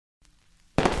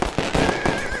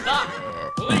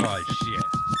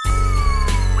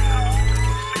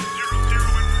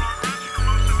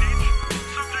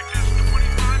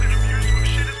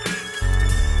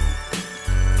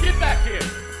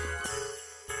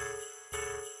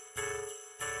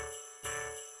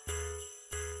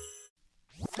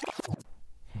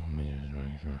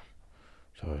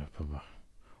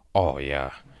Oh,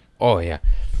 yeah. Oh, yeah.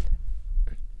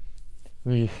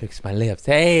 Let me fix my lips.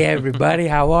 Hey, everybody,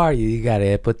 how are you? You got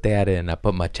to put that in. I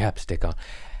put my chapstick on.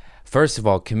 First of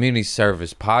all, community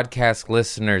service. Podcast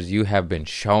listeners, you have been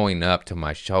showing up to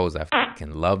my shows. I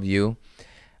fucking love you.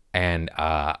 And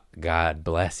God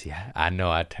bless you. I know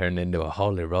I turned into a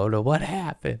holy roller. What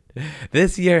happened?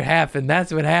 This year happened.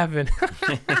 That's what happened.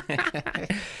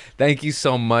 Thank you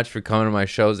so much for coming to my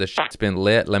shows. The shit's been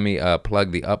lit. Let me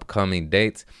plug the upcoming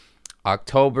dates.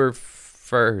 October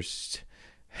 1st,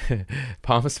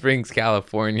 Palm Springs,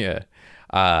 California.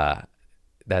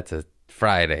 That's a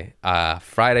Friday.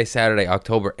 Friday, Saturday,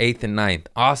 October 8th and 9th.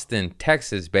 Austin,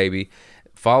 Texas, baby.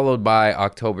 Followed by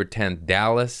October 10th,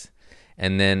 Dallas.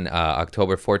 And then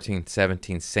October 14th,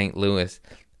 17th, St. Louis.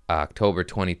 October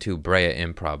 22, Brea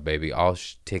Improv, baby. All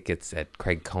tickets at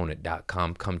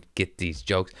craigconant.com. Come get these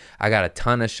jokes. I got a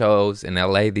ton of shows in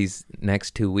LA these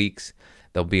next 2 weeks.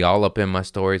 They'll be all up in my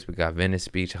stories. We got Venice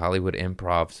Beach, Hollywood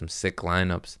Improv, some sick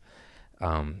lineups.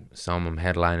 Some of them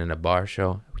headlining a bar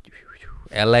show.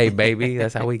 LA, baby.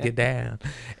 That's how we get down.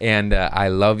 And I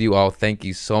love you all. Thank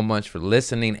you so much for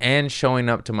listening and showing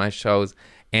up to my shows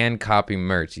and copying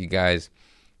merch. You guys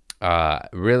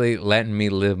really letting me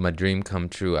live my dream come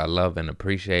true. I love and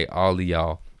appreciate all of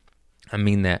y'all. I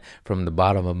mean that from the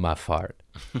bottom of my fart.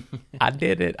 I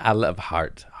did it. I love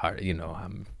heart. You know,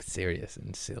 I'm serious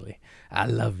and silly. I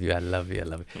love you. I love you. I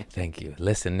love you. Thank you.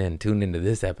 Listen in. Tune into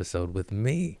this episode with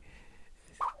me.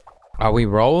 Are we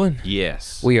rolling?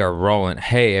 Yes. We are rolling.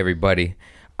 Hey, everybody.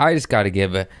 I just got to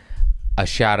give a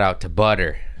shout out to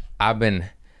Butter.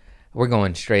 We're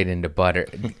going straight into Butter.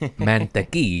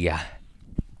 Mantequilla.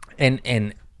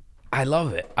 And I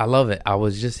love it. I love it.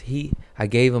 I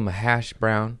gave him a hash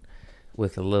brown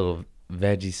with a little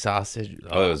veggie sausage.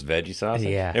 Oh, it was veggie sausage?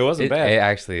 Yeah. It wasn't bad.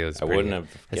 It was I pretty wouldn't good. have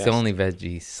It's guessed. the only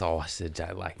veggie sausage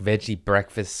I like. Veggie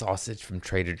breakfast sausage from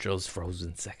Trader Joe's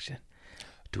frozen section.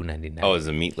 $2.99. Oh, is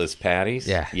the meatless patties?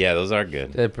 Yeah. Yeah, those are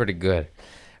good. They're pretty good.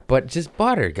 But just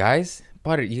butter, guys.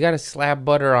 Butter. You got to slab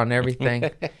butter on everything.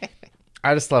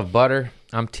 I just love butter.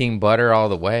 I'm team butter all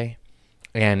the way.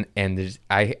 And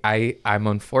I'm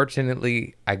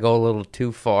unfortunately, I go a little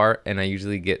too far and I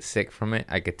usually get sick from it.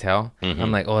 I could tell. Mm-hmm.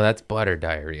 I'm like, oh, that's butter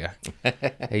diarrhea.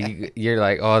 You're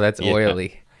like, oh, that's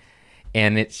oily.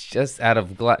 And it's just out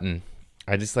of glutton.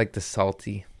 I just like the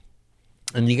salty.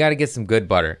 And you got to get some good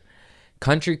butter.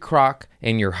 Country crock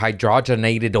and your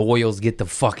hydrogenated oils, get the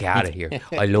fuck out of here.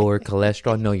 I lower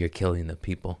cholesterol. No, you're killing the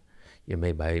people. You're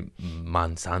made by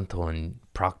Monsanto and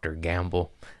Procter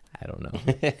Gamble. I don't know.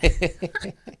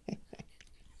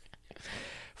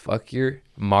 Fuck your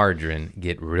margarine.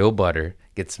 Get real butter.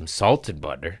 Get some salted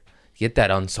butter. Get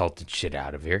that unsalted shit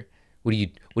out of here. What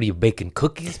are you baking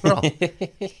cookies, bro?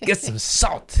 Get some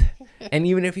salt. And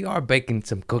even if you are baking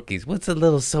some cookies, what's a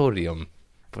little sodium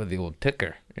for the old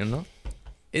ticker, you know?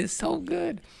 It's so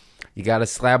good. You got to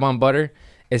slab on butter.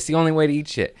 It's the only way to eat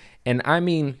shit. And I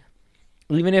mean,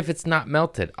 even if it's not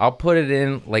melted, I'll put it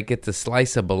in like it's a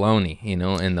slice of bologna, you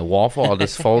know, in the waffle. I'll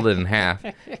just fold it in half,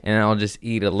 and I'll just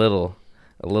eat a little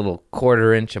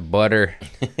 1/4 inch of butter,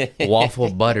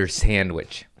 waffle butter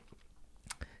sandwich.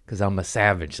 Because I'm a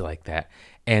savage like that.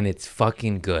 And it's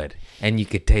fucking good. And you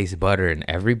could taste butter in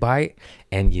every bite,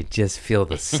 and you just feel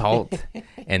the salt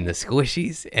and the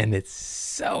squishies, and it's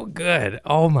so good.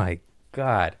 Oh my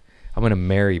God. I'm going to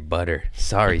marry butter.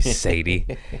 Sorry,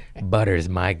 Sadie. Butter's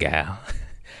my gal.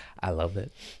 I love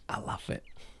it. I love it.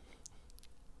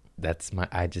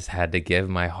 I just had to give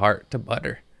my heart to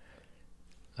butter.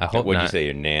 I hope What'd not. you say,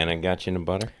 your Nana got you into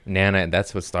butter? Nana,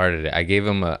 that's what started it. I gave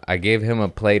him a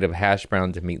plate of hash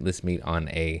browns and meatless meat on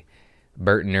a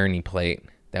Bert and Ernie plate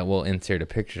that we'll insert a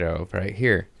picture of right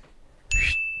here.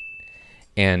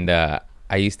 And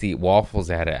I used to eat waffles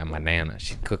at my Nana.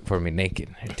 She'd cook for me naked.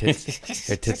 Her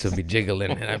tits would be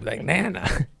jiggling, and I'd be like,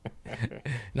 Nana,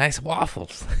 nice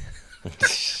waffles.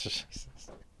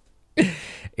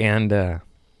 And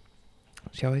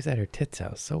she always had her tits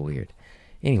out. So weird.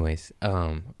 Anyways,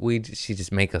 she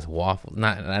just make us waffles.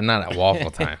 Not at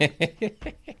waffle time.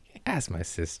 Ask my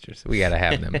sisters. We gotta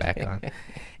have them back on.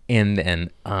 And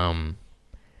then,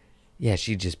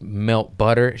 she just melt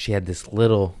butter. She had this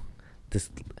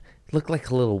looked like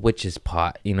a little witch's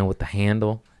pot, you know, with the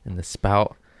handle and the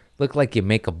spout. Looked like you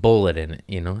make a bullet in it,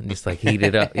 you know, and just like heat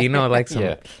it up, you know, like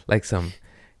some,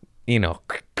 you know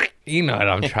what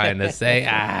I'm trying to say.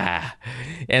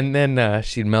 And then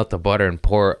she'd melt the butter and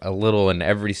pour a little in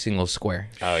every single square.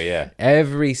 Oh, yeah.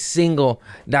 Every single,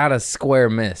 not a square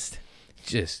missed.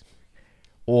 Just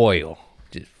oil.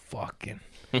 Just fucking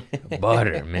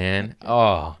butter, man.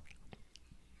 Oh,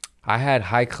 I had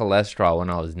high cholesterol when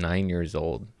I was 9 years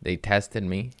old. They tested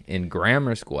me in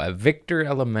grammar school at Victor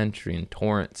Elementary in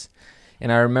Torrance.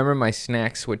 And I remember my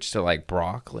snack switched to like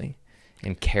broccoli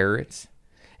and carrots.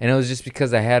 And it was just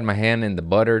because I had my hand in the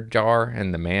butter jar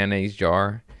and the mayonnaise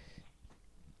jar.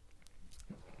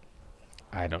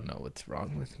 I don't know what's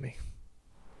wrong with me.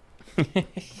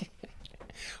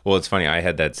 Well, it's funny. I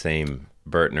had that same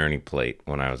Bert and Ernie plate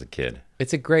when I was a kid.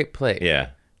 It's a great plate. Yeah.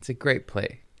 It's a great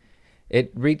plate.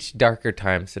 It reached darker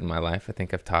times in my life. I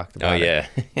think I've talked about it. Oh, yeah.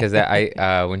 Because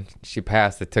when she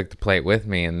passed, I took the plate with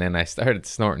me, and then I started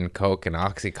snorting Coke and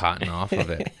Oxycontin off of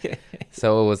it.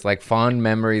 So it was like fond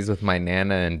memories with my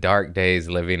Nana and dark days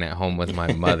living at home with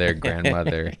my mother,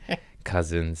 grandmother,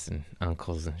 cousins, and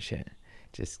uncles and shit.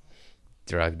 Just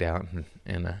drugged out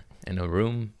in a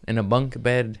room, in a bunk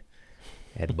bed.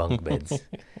 It had bunk beds.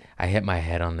 I hit my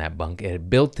head on that bunk. It had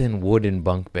built-in wooden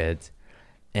bunk beds.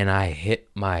 And I hit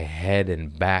my head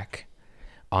and back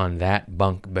on that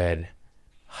bunk bed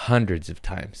hundreds of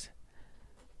times.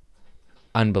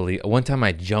 Unbelievable. One time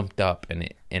I jumped up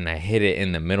and I hit it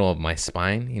in the middle of my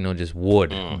spine, just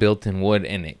wood, built-in wood,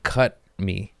 and it cut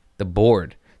me, the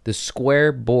board, the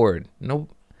square board. No,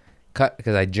 cut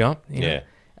because I jumped. Yeah.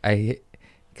 I hit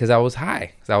because I was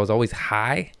high. Because I was always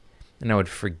high, and I would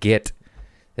forget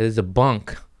that there's a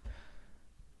bunk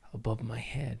above my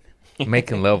head.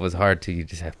 Making love was hard too. You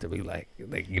just have to be like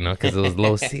because it was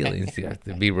low ceilings. You have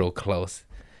to be real close.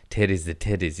 Titties to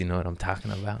titties. You know what I'm talking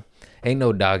about? Ain't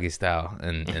no doggy style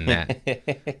in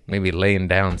that. Maybe laying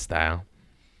down style.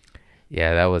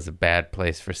 Yeah, that was a bad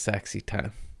place for sexy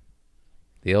time.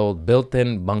 The old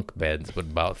built-in bunk beds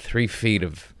with about 3 feet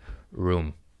of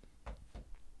room.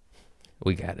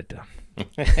 We got it done.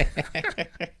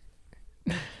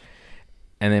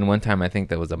 And then one time I think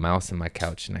there was a mouse in my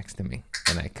couch next to me,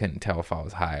 and I couldn't tell if I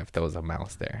was high if there was a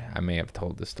mouse there. I may have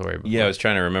told the story before. Yeah, I was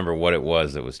trying to remember what it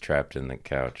was that was trapped in the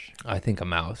couch. I think a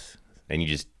mouse. And you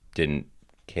just didn't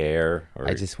care? Or...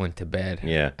 I just went to bed.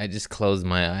 Yeah. I just closed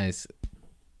my eyes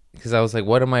because I was like,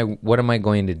 what am I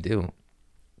going to do?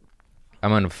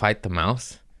 I'm going to fight the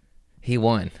mouse? He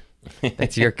won.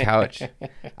 That's your couch.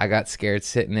 I got scared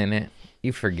sitting in it.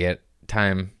 You forget.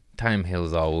 Time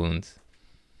heals all wounds.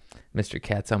 Mr.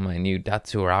 Cat's on my new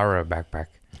Datsurara backpack.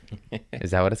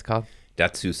 Is that what it's called?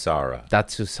 Datsusara.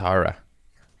 Datsusara.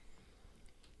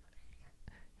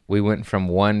 We went from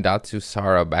 1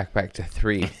 Datsusara backpack to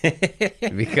 3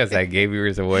 because I gave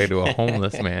yours away to a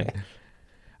homeless man.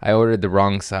 I ordered the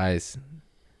wrong size.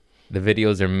 The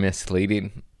videos are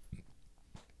misleading,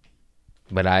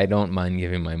 but I don't mind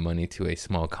giving my money to a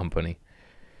small company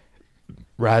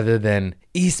rather than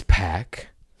Eastpak.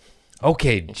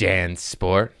 Okay,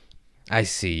 JanSport. I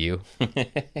see you.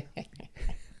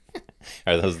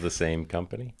 Are those the same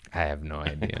company? I have no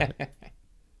idea.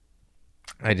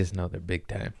 I just know they're big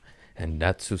time. And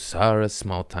Datsusara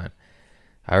small time.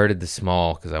 I ordered the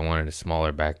small because I wanted a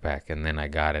smaller backpack, and then I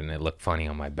got it, and it looked funny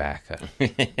on my back.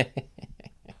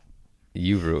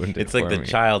 You ruined it. It's like for the me.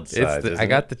 child size. I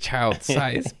got the child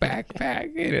size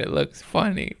backpack, and it looks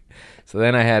funny. So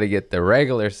then I had to get the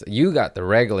regular. You got the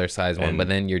regular size one, but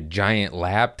then your giant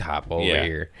laptop over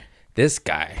here. This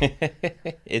guy.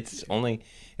 It's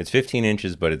 15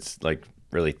 inches, but it's like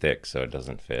really thick, so it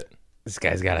doesn't fit. This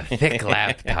guy's got a thick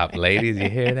laptop, ladies. You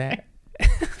hear that?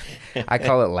 I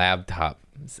call it laptop.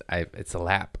 It's a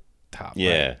laptop.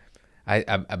 Yeah. Right?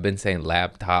 I've been saying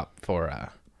laptop for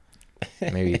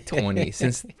maybe 20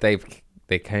 since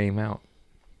they came out.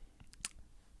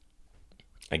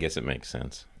 I guess it makes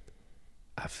sense.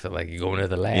 I feel like you're going to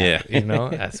the lab. Yeah.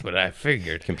 That's what I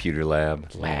figured. Computer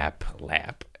lab. Lap.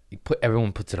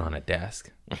 Everyone puts it on a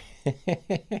desk.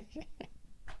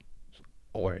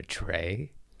 Or a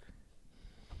tray.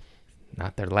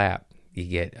 Not their lap. You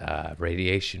get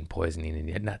radiation poisoning in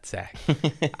your nutsack.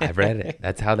 I read it.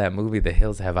 That's how that movie The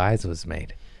Hills Have Eyes was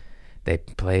made. They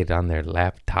played on their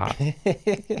laptop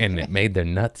and it made their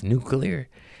nuts nuclear.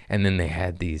 And then they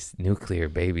had these nuclear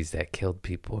babies that killed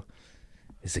people.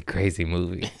 It's a crazy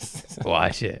movie.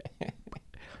 Watch it.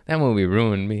 That movie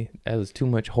ruined me. That was too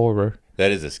much horror.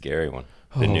 That is a scary one.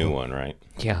 The new one, right?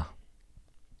 Yeah.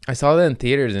 I saw that in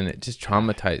theaters and it just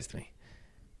traumatized me.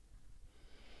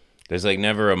 There's like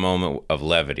never a moment of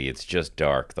levity. It's just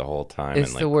dark the whole time.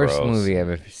 It's and the like worst gross. movie I've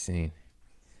ever seen.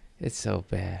 It's so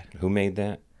bad. Who made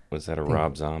that? Was that a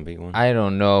Rob Zombie one? I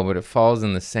don't know, but it falls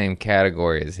in the same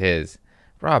category as his.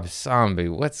 Rob Zombie,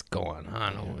 what's going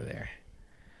on over there?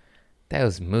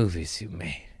 Those movies you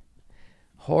made.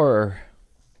 Horror.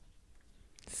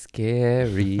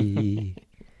 Scary.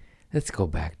 Let's go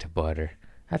back to butter.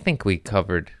 I think we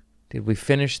covered. Did we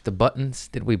finish the buttons?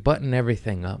 Did we button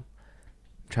everything up?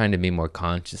 trying to be more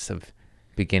conscious of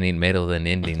beginning, middle, and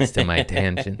endings to my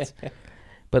tangents.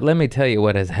 But let me tell you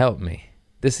what has helped me.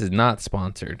 This is not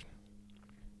sponsored.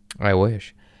 I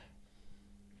wish.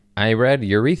 I read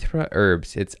Urethra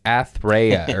Herbs. It's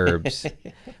Athrea Herbs.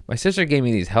 My sister gave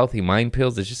me these healthy mind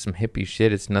pills. It's just some hippie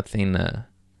shit. It's nothing,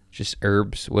 just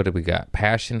herbs. What do we got?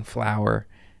 Passion flower.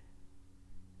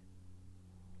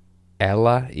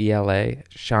 Ela, E-L-A.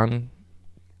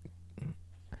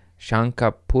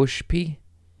 Shankapushpi.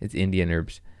 It's Indian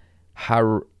herbs.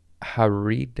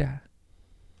 Harida.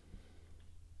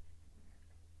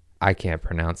 I can't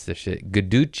pronounce this shit.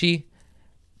 Gaduchi.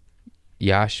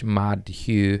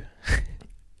 Yashmadhu.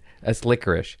 That's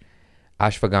licorice.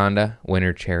 Ashwagandha,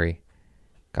 winter cherry.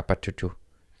 Kapatutu.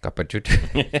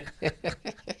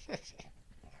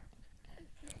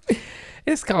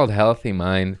 It's called Healthy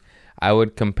Mind. I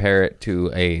would compare it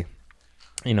to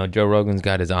Joe Rogan's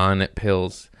got his On-It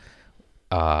pills.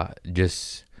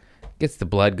 Just gets the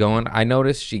blood going. I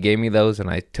noticed she gave me those and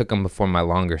I took them before my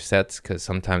longer sets because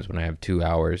sometimes when I have 2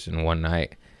 hours in one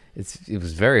night, it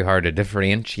was very hard to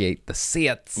differentiate the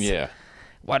sets. Yeah.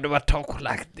 Why do I talk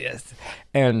like this?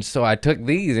 And so I took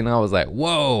these and I was like,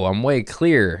 whoa, I'm way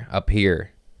clear up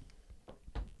here.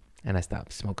 And I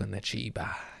stopped smoking the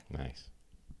Chiba. Nice.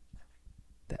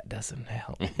 That doesn't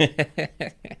help.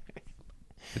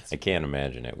 I can't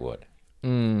imagine it would.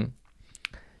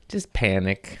 Just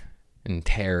panic and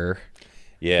terror.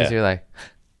 Yeah. Because you're like...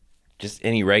 Just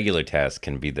any regular task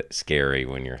can be scary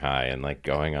when you're high, and like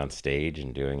going on stage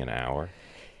and doing an hour.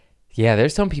 Yeah,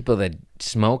 there's some people that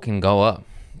smoke and go up.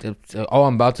 Oh,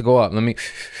 I'm about to go up. Let me...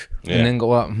 And then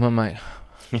go up. I'm like,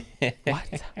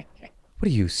 what? What are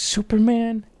you,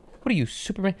 Superman? What are you,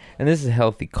 Superman? And this is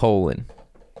healthy colon.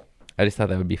 I just thought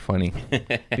that would be funny.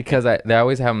 Because they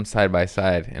always have them side by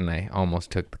side, and I almost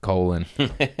took the colon.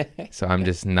 So I'm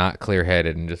just not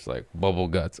clear-headed and just like bubble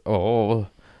guts. Oh...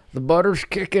 The butter's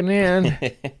kicking in.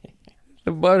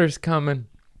 The butter's coming.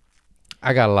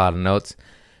 I got a lot of notes.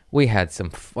 We had some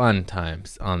fun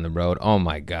times on the road. Oh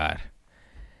my God.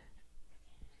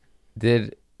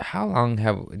 Did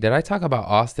I talk about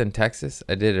Austin, Texas?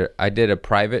 I did a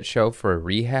private show for a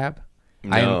rehab.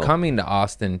 No. I am coming to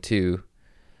Austin too.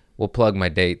 We'll plug my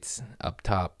dates up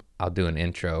top. I'll do an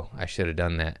intro. I should have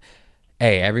done that.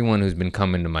 Hey, everyone who's been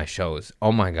coming to my shows.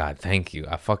 Oh my God, thank you.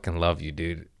 I fucking love you,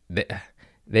 dude.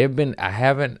 They've been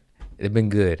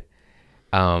good.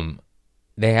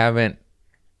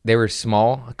 They were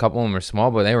small. A couple of them were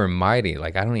small, but they were mighty.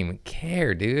 Like, I don't even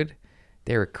care, dude.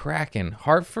 They were cracking.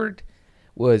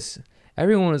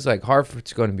 Everyone was like,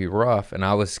 Hartford's going to be rough. And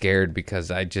I was scared because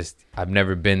I've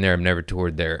never been there. I've never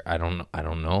toured there. I don't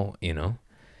know,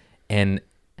 And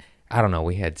I don't know.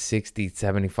 We had 60,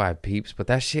 75 peeps, but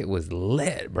that shit was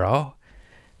lit, bro.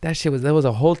 There was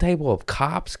a whole table of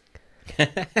cops.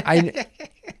 I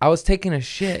was taking a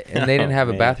shit and they didn't have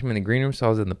a bathroom in the green room, so I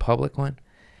was in the public one.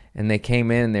 And they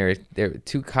came in, there were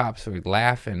 2 cops were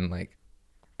laughing, like,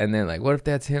 and then like, what if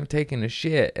that's him taking a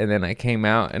shit? And then I came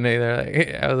out and they're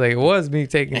like, I was like, it was me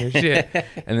taking a shit.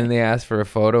 And then they asked for a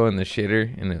photo in the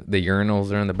shitter and the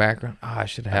urinals are in the background. Oh, I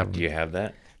should have. Do you have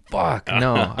that? Fuck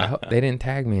no. I hope they didn't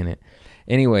tag me in it.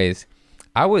 Anyways,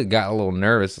 I got a little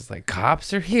nervous. It's like,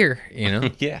 cops are here,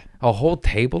 Yeah. A whole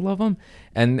table of them.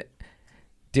 And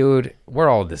dude, we're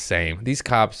all the same. These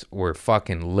cops were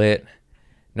fucking lit.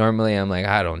 Normally, I'm like,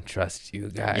 I don't trust you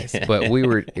guys, but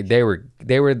they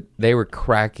were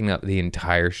cracking up the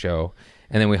entire show,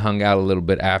 and then we hung out a little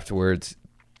bit afterwards.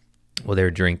 Well, they were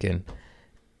drinking.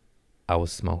 I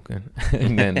was smoking,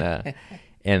 and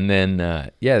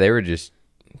then they were just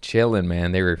chilling,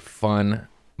 man. They were fun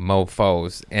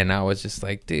mofos, and I was just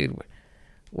like, dude,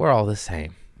 we're all the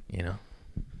same,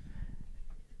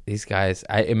 These guys,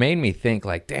 it made me think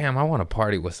like, damn, I want to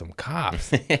party with some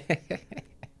cops.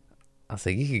 I was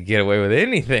like, you could get away with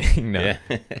anything. No.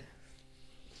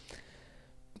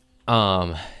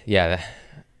 Yeah.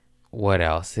 What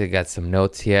else? I got some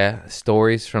notes here.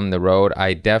 Stories from the road.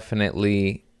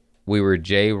 We were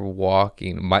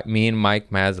jaywalking. Me and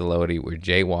Mike Mazzilotti were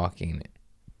jaywalking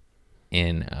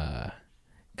in,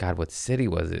 God, what city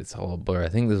was it? It's all a blur. I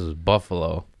think this was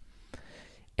Buffalo.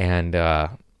 And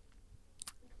it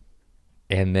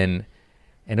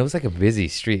was like a busy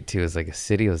street too. It was like a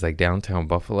city. It was like downtown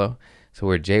Buffalo. So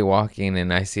we're jaywalking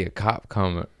and I see a cop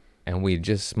come and we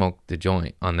just smoked the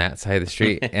joint on that side of the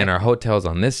street and our hotel's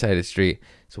on this side of the street.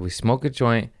 So we smoke a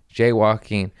joint,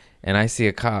 jaywalking, and I see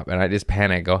a cop and I just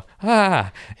panic, go,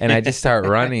 ah, and I just start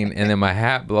running and then my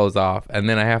hat blows off and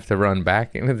then I have to run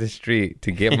back into the street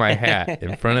to get my hat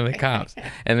in front of the cops.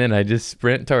 And then I just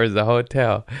sprint towards the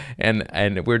hotel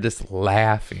and we're just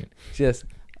laughing.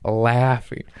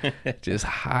 laughing, just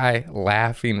high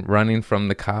laughing, running from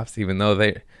the cops, even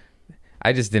though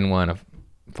I just didn't want to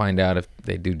find out if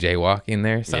they do jaywalking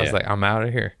there. So I was like, I'm out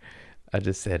of here. I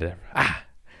just said,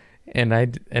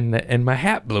 and my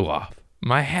hat blew off.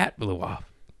 My hat blew off.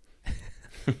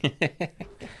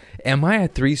 Am I a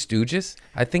Three Stooges?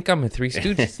 I think I'm a Three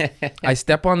Stooges. I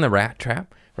step on the rat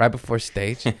trap right before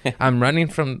stage. I'm running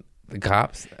from the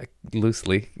cops,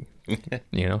 loosely,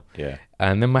 you know. Yeah.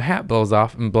 And then my hat blows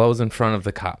off and blows in front of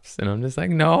the cops. And I'm just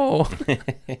like, no.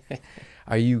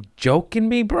 Are you joking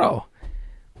me, bro?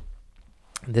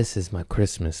 This is my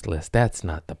Christmas list. That's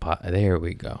not the pot. There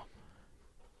we go.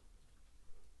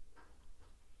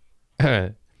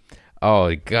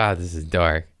 Oh, God, this is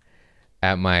dark.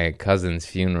 At my cousin's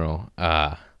funeral,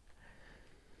 I'm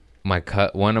not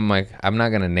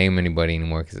gonna name anybody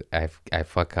anymore because I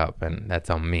fuck up and that's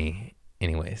on me.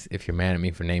 Anyways, if you're mad at me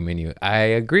for naming you, I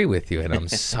agree with you and I'm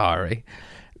sorry.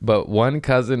 But one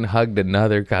cousin hugged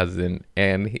another cousin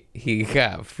and he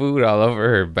got food all over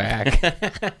her back.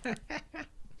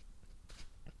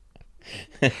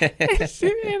 And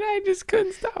I just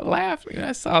couldn't stop laughing.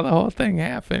 I saw the whole thing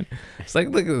happen. It's like,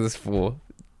 look at this fool.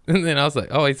 And then I was like,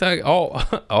 oh, he's talking.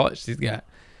 Oh, she got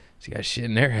shit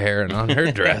in her hair and on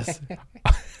her dress.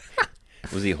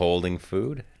 Was he holding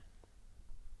food?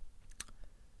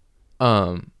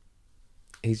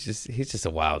 He's just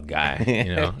a wild guy,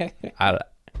 you know.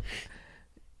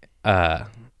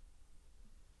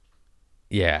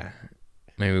 Yeah,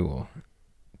 maybe we'll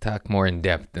talk more in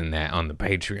depth than that on the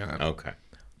Patreon. Okay.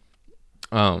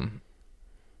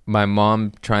 My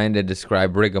mom trying to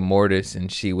describe rigor mortis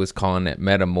and she was calling it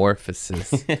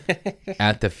metamorphosis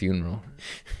at the funeral.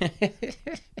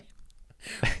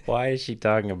 Why is she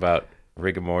talking about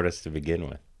rigor mortis to begin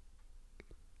with?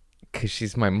 Because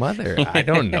she's my mother. I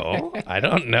don't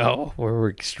know. We're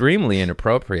extremely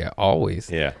inappropriate always.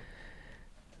 Yeah.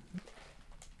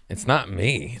 It's not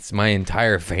me. It's my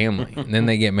entire family. And then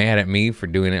they get mad at me for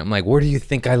doing it. I'm like, where do you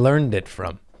think I learned it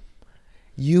from?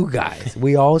 You guys.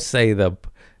 We all say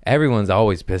everyone's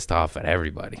always pissed off at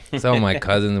everybody. Some of my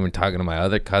cousins were talking to my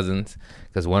other cousins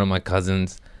because one of my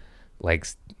cousins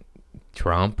likes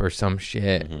Trump or some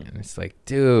shit. Mm-hmm. And it's like,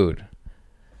 dude,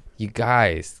 you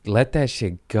guys, let that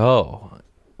shit go.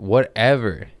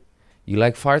 Whatever. You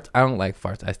like farts? I don't like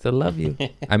farts. I still love you.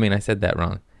 I mean, I said that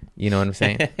wrong. You know what I'm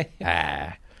saying?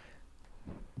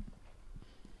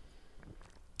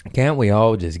 Can't we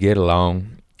all just get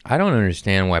along? I don't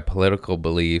understand why political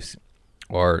beliefs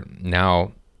or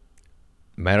now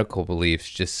medical beliefs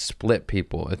just split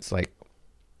people. It's like,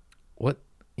 what,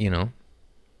 you know,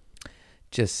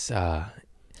 just I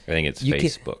think it's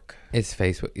Facebook. It's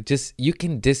Facebook. Just, you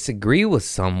can disagree with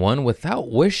someone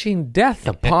without wishing death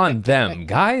upon them,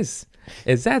 guys.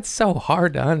 Is that so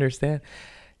hard to understand?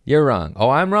 You're wrong.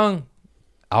 Oh, I'm wrong.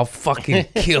 I'll fucking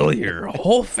kill your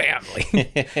whole family.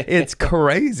 It's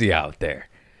crazy out there.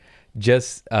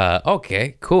 Just,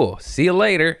 okay, cool. See you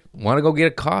later. Want to go get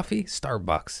a coffee?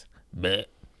 Starbucks. Bleh.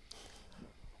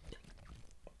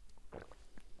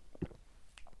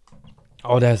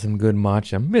 Oh, that's some good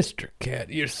matcha. Mr. Cat,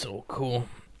 you're so cool.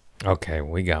 Okay,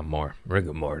 we got more.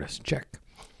 Rigor mortis, check.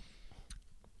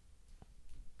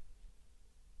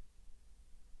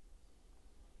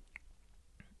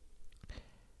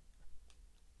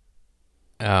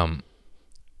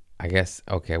 I guess,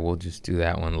 okay, we'll just do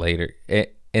that one later.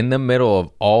 In the middle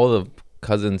of all the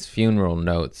cousins' funeral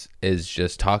notes is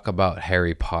just talk about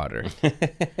Harry Potter.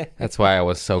 That's why I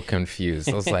was so confused.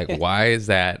 I was like, why is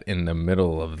that in the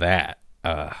middle of that?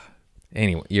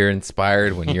 Anyway, you're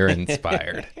inspired when you're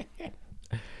inspired.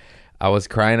 I was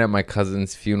crying at my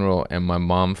cousin's funeral and my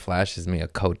mom flashes me a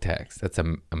Kotex. That's a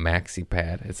maxi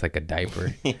pad. It's like a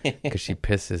diaper because she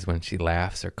pisses when she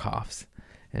laughs or coughs.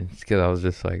 And because I was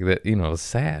just like that, you know, it was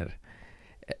sad.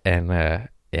 And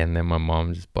then my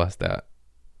mom just bust out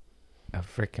a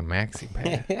freaking maxi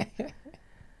pad.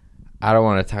 I don't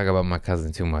want to talk about my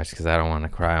cousin too much because I don't want to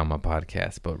cry on my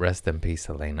podcast. But rest in peace,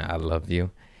 Elena. I love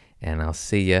you. And I'll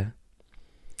see you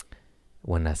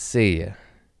when I see you. I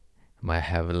might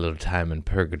have a little time in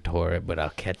purgatory, but I'll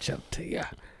catch up to you.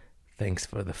 Thanks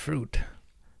for the fruit.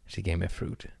 She gave me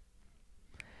fruit.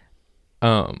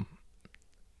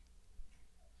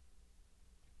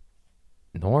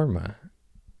 Norma.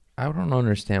 I don't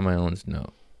understand my own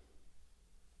note.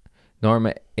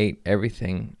 Norma ate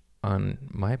everything on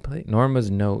my plate.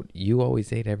 Norma's note, you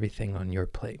always ate everything on your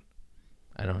plate.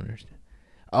 I don't understand.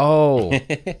 Oh,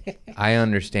 I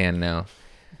understand now.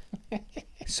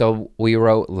 So we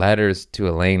wrote letters to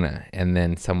Elena, and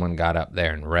then someone got up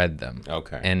there and read them.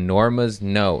 Okay. And Norma's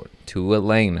note to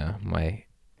Elena, my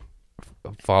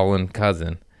fallen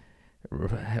cousin,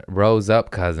 Rose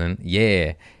up, cousin.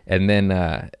 Yeah. And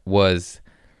then was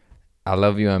I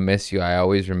love you, I miss you. I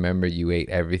always remember you ate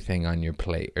everything on your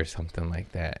plate or something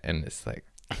like that. And it's like,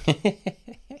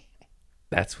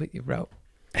 that's what you wrote.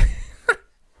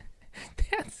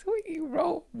 That's what you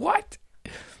wrote. What?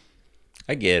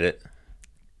 I get it.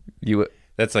 You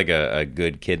That's like a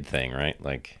good kid thing, right?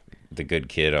 Like the good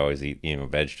kid always eat,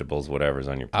 vegetables, whatever's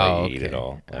on your plate, you eat it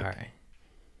all. Like, all right.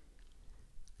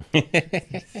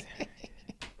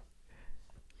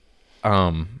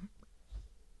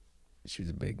 She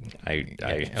was a big.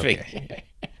 Okay.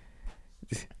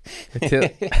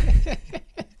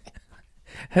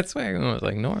 That's why everyone was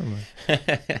like Norma.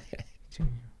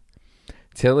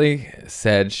 Tilly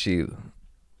said she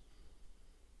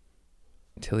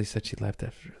left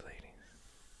after the lady.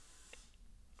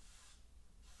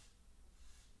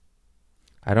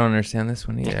 I don't understand this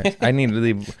one either. I need to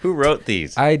leave. Who wrote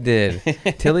these? I did.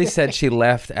 Tilly said she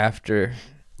left after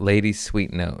Lady's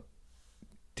sweet note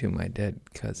to my dead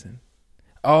cousin.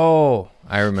 Oh,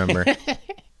 I remember.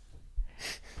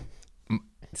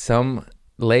 Some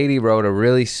lady wrote a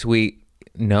really sweet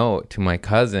note to my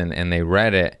cousin, and they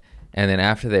read it. And then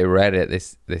after they read it,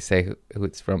 they say who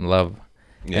it's from, love.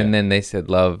 Yeah. And then they said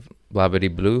love, blah, bitty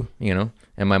blue,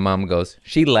 And my mom goes,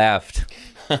 she left.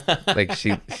 Like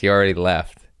she already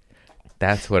left.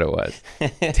 That's what it was.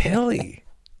 Tilly,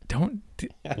 don't.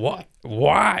 What?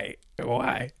 Why?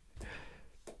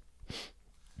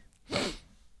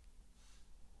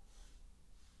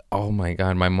 Oh my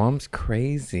God, my mom's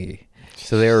crazy.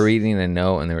 So they were reading a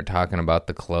note and they were talking about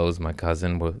the clothes my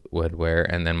cousin would wear,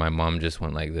 and then my mom just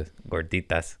went like this,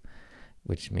 gorditas,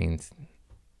 which means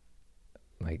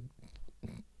like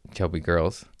chubby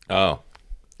girls. Oh.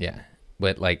 Yeah.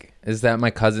 But like, is that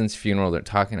my cousin's funeral? They're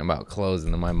talking about clothes,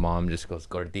 and then my mom just goes,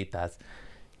 gorditas.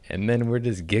 And then we're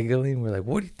just giggling. We're like,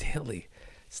 what, Tilly?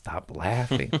 Stop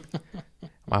laughing.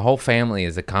 My whole family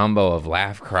is a combo of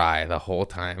laugh, cry the whole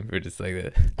time. We're just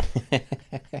like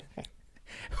that.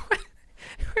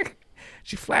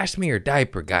 She flashed me her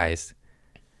diaper, guys.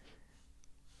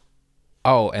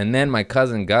 Oh, and then my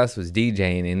cousin Gus was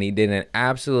DJing, and he did an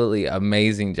absolutely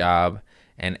amazing job.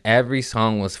 And every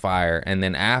song was fire. And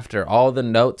then after all the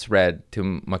notes read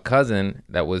to my cousin,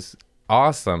 that was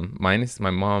awesome, minus my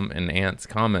mom and aunt's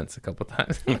comments a couple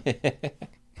times.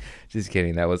 Just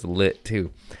kidding. That was lit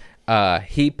too.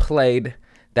 He played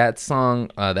that song,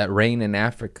 that Rain in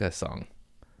Africa song.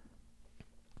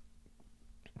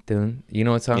 Dude, you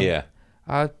know what song? Yeah.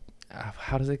 How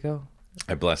does it go?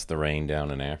 I bless the rain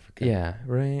down in Africa. Yeah,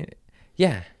 rain.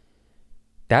 Yeah.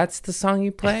 That's the song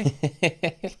you play?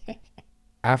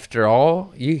 After all,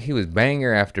 he was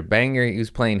banger after banger. He was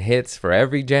playing hits for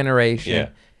every generation. Yeah.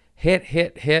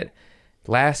 Hit.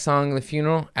 Last song of the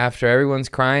funeral, after everyone's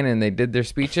crying and they did their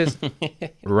speeches,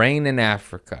 Rain in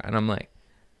Africa. And I'm like,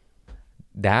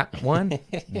 that one?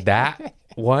 That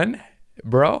one?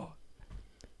 Bro,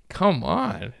 come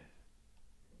on.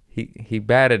 He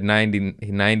batted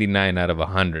 99 out of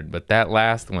 100, but that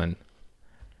last one.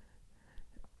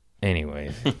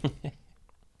 Anyways.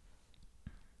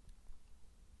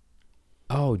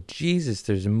 Oh, Jesus,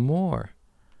 there's more.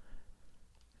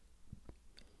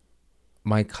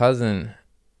 My cousin,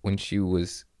 when she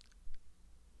was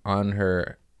on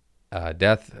her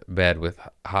deathbed with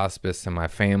hospice and my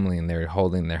family, and they were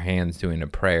holding their hands doing a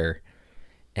prayer,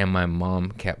 and my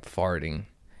mom kept farting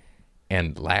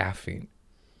and laughing,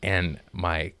 and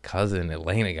my cousin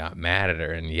Elena got mad at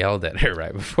her and yelled at her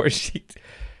right before she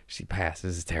passed.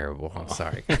 This is terrible. I'm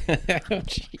sorry. Oh,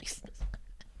 Jesus.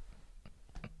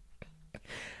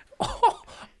 Oh,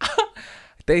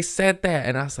 they said that,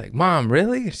 and I was like, Mom,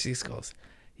 really? And she just goes,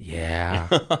 yeah.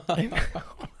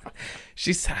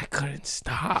 She said I couldn't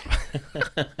stop.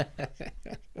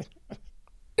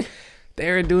 They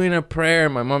were doing a prayer,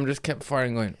 and my mom just kept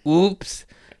farting, going, oops,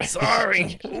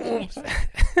 sorry, oops.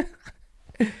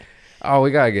 Oh,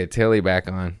 we gotta get Tilly back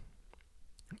on.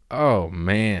 Oh,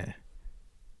 man.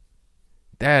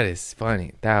 That is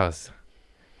funny. It's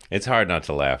hard not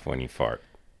to laugh when you fart.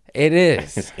 It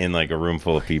is. In like a room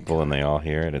full of people and they all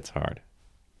hear it. It's hard.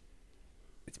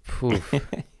 It's poof.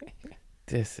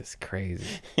 This is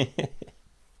crazy.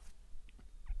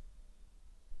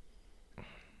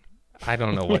 I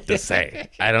don't know what to say.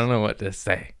 My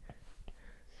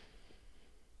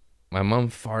mom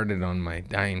farted on my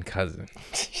dying cousin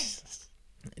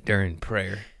during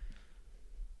prayer.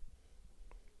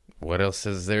 What else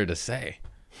is there to say?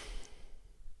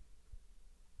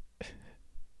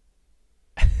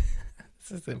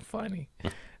 This isn't funny.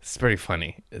 It's pretty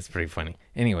funny.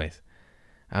 Anyways,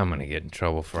 I'm going to get in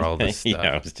trouble for all this stuff.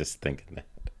 Yeah, I was just thinking that.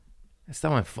 It's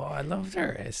not my fault. I loved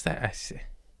her.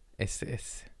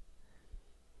 It's.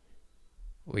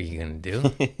 What are you gonna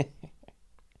do?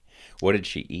 What did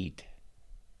she eat?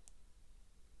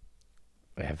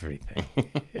 Everything.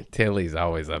 Tilly's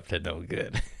always up to no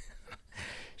good.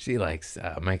 She likes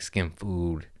Mexican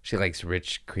food. She likes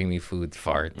rich, creamy foods,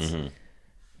 farts,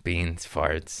 beans,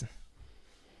 farts,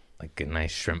 like a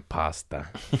nice shrimp pasta,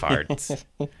 farts.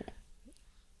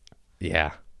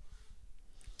 Yeah.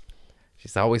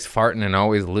 She's always farting and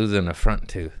always losing a front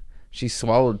tooth. She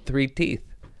swallowed 3 teeth,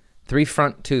 3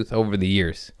 front tooth over the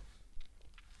years.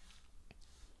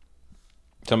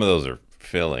 Some of those are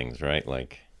fillings, right?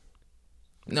 Like,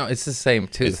 no, it's the same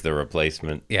tooth. it's the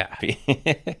replacement. Yeah.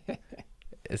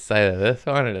 It's either this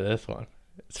one or this one.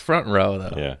 It's front row,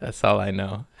 though. Yeah. That's all I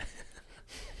know.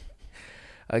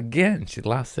 Again, she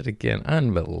lost it again.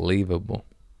 Unbelievable.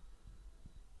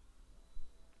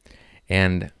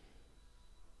 And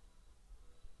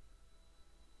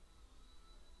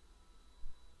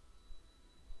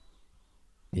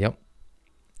yep.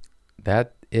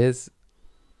 That is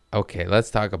okay.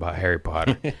 Let's talk about Harry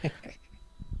Potter.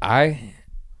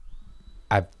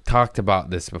 I've talked about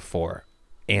this before,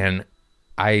 and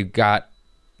I got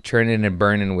churning and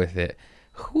burning with it.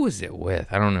 Who was it with?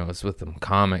 I don't know. It was with them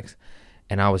comics.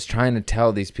 And I was trying to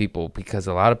tell these people, because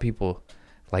a lot of people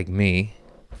like me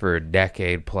for a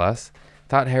decade plus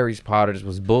thought Harry Potter's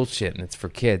was bullshit and it's for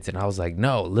kids. And I was like,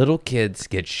 no, little kids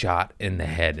get shot in the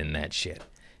head in that shit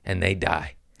and they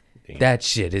die. Damn. That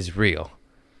shit is real.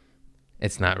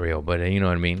 It's not real, but you know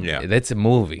what I mean? Yeah. It's a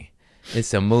movie.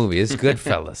 It's a movie. It's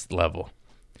Goodfellas level.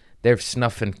 They're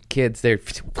snuffing kids.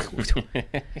 It's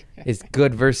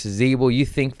good versus evil. You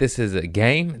think this is a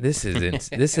game? This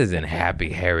isn't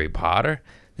happy Harry Potter.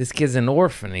 This kid's an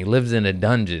orphan. He lives in a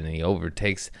dungeon and he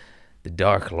overtakes the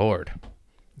Dark Lord.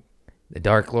 The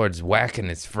Dark Lord's whacking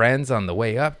his friends on the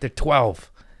way up. They're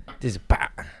 12. Just bah.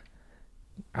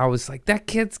 I was like, that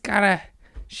kid's got a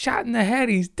shot in the head.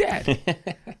 He's dead.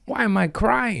 Why am I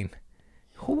crying?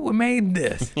 Who made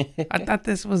this? I thought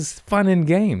this was fun and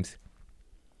games.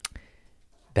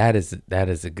 That is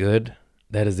a good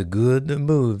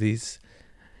movies.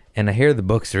 And I hear the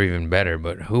books are even better,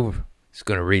 but who's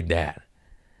going to read that?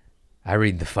 I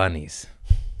read the funnies.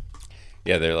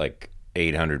 Yeah, they're like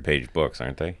 800-page books,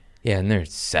 aren't they? Yeah, and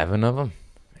there's 7 of them,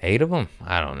 8 of them.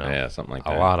 I don't know. Yeah, something like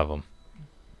that. A lot of them.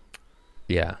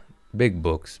 Yeah, big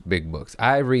books.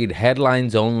 I read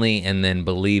headlines only and then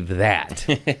believe that.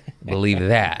 Believe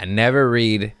that. I never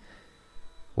read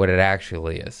what it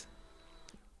actually is.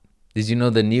 Did you know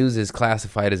the news is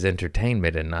classified as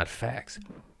entertainment and not facts?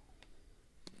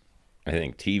 I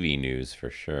think TV news for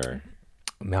sure.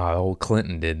 No, old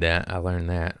Clinton did that. I learned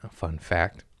that. A fun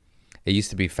fact. It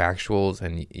used to be factuals,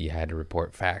 and you had to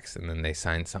report facts, and then they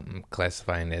signed something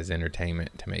classifying as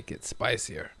entertainment to make it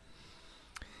spicier.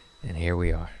 And here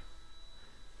we are.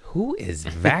 Who is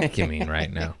vacuuming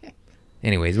right now?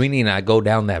 Anyways, we need not go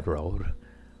down that road.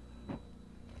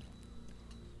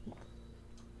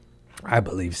 I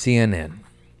believe CNN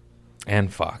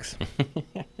and Fox.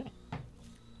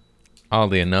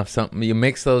 Oddly enough, something you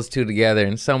mix those two together,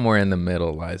 and somewhere in the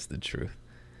middle lies the truth.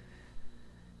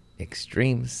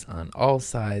 Extremes on all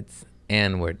sides,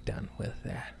 and we're done with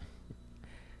that.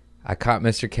 I caught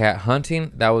Mr. Cat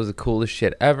hunting. That was the coolest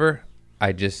shit ever.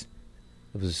 It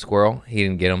was a squirrel. He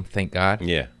didn't get him, thank God.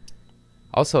 Yeah.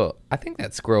 Also, I think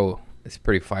that squirrel is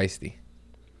pretty feisty.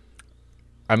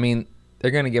 I mean,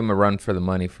 they're going to give him a run for the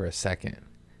money for a second.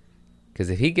 Because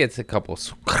if he gets a couple,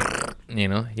 he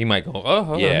might go,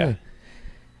 oh. Yeah.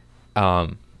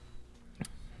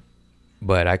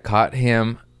 But I caught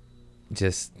him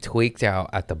just tweaked out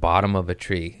at the bottom of a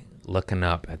tree looking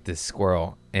up at this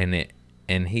squirrel, and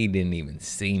he didn't even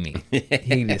see me.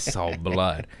 He just saw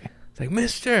blood. It's like,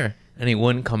 mister, and he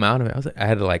wouldn't come out of it. I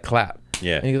had to clap.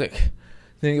 Yeah. And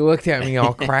then he looked at me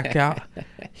all cracked out.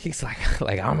 He's like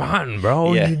I'm hunting, bro.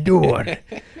 What you doing?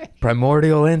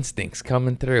 Primordial instincts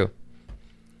coming through.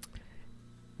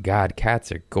 God,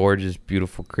 cats are gorgeous,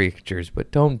 beautiful creatures,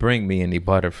 but don't bring me any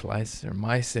butterflies or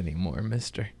mice anymore,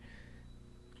 mister.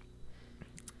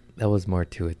 There was more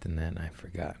to it than that, and I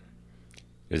forgot.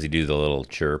 Does he do the little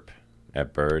chirp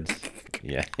at birds?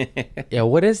 Yeah. Yeah,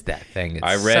 what is that thing?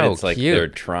 I read so it's like cute. they're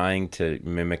trying to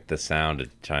mimic the sound to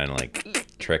try and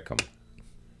trick them.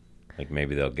 Like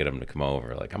maybe they'll get them to come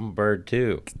over. Like, I'm a bird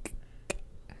too.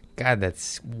 God,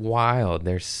 that's wild.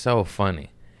 They're so funny.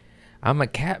 I'm a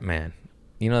cat man.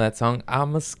 You know that song?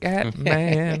 I'm a scat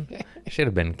man. Should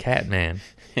have been cat man.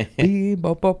 I'm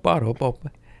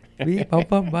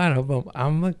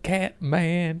a cat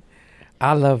man.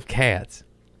 I love cats.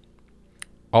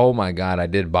 Oh my God, I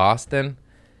did Boston.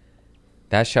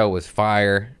 That show was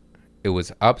fire. It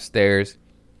was upstairs.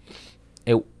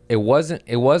 it wasn't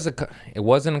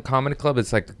a comedy club.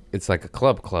 It's like a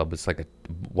club. It's like a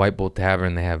White Bull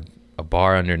Tavern. They have a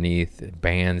bar underneath,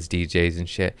 bands, DJs, and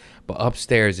shit. But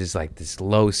upstairs is like this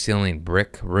low ceiling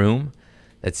brick room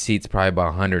that seats probably about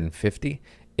 150.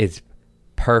 It's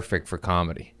perfect for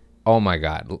comedy. Oh my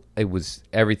God, it was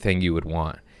everything you would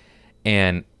want,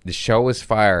 and the show was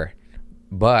fire,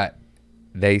 but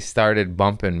they started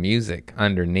bumping music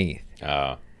underneath.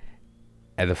 Oh.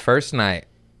 And the first night,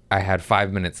 I had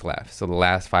 5 minutes left. So the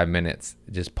last 5 minutes,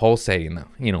 just pulsating, though.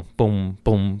 You know, boom,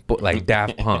 boom, boom, like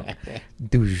Daft Punk.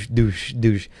 Douche, douche,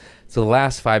 douche. So the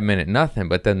last 5 minutes, nothing.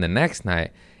 But then the next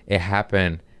night, it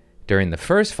happened during the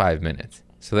first 5 minutes.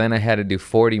 So then I had to do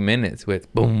 40 minutes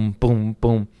with boom, boom,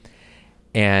 boom.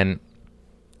 And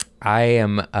I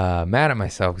am mad at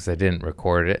myself because I didn't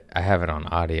record it. I have it on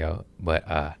audio, but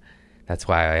that's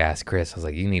why I asked Chris. I was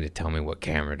like, "You need to tell me what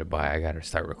camera to buy. I got to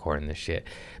start recording this shit."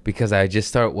 Because I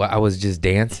was just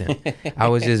dancing. I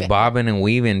was just bobbing and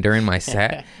weaving during my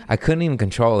set. I couldn't even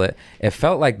control it. It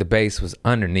felt like the bass was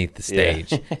underneath the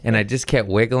stage, and I just kept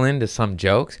wiggling to some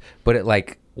jokes, but it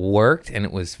like worked, and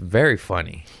it was very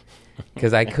funny.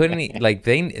 Because I couldn't, like,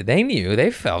 they knew,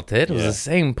 they felt it. It was the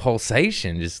same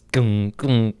pulsation, just gung,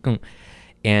 gung, gung.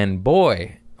 And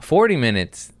boy, 40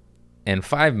 minutes and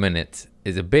 5 minutes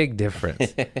is a big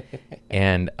difference.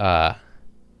 And I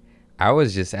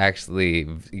was just actually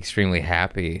extremely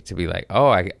happy to be like, oh,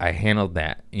 I handled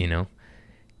that, you know?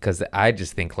 Because I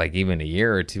just think, like, even a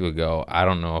year or two ago, I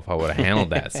don't know if I would have handled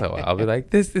that. So I'll be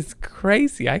like, this is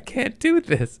crazy. I can't do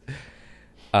this.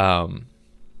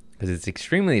 Because it's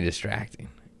extremely distracting.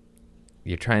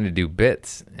 You're trying to do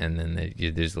bits, and then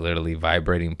there's literally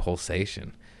vibrating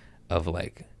pulsation of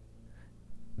like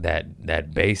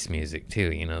that bass music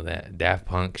too. You know, that Daft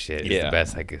Punk shit is the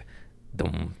best. Like,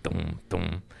 dum dum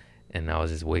dum, and I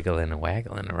was just wiggling and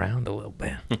waggling around a little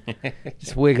bit,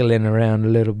 just wiggling around a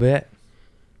little bit.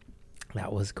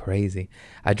 That was crazy.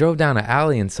 I drove down an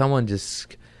alley, and someone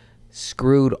just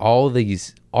screwed all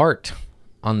these art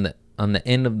on the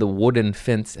end of the wooden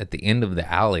fence at the end of the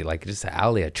alley, like just an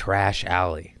alley, a trash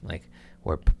alley, like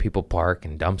where people park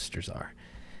and dumpsters are.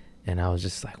 And I was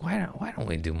just like, why don't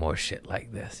we do more shit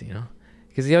like this, you know?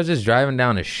 Because I was just driving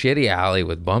down a shitty alley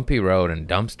with bumpy road and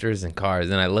dumpsters and cars,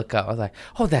 and I look up, I was like,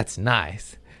 oh, that's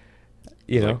nice.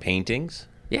 You know, like paintings?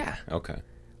 Yeah. Okay.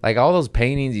 Like all those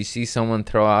paintings you see someone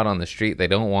throw out on the street they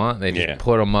don't want, they just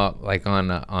put them up like on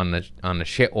the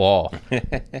shit wall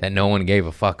that no one gave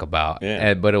a fuck about.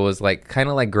 Yeah. But it was like kind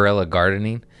of like guerrilla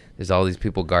gardening. There's all these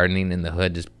people gardening in the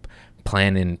hood, just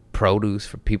planting produce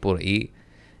for people to eat.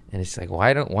 And it's like,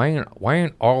 why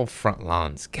aren't all front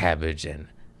lawns cabbage and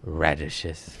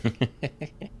radishes,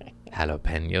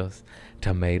 jalapenos,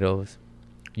 tomatoes?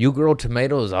 You grow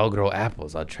tomatoes, I'll grow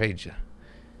apples. I'll trade you.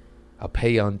 I'll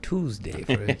pay you on Tuesday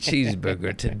for a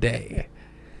cheeseburger today.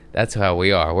 That's how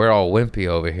we are. We're all wimpy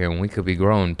over here, and we could be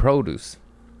growing produce.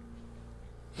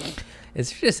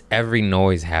 It's just every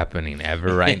noise happening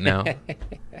ever right now.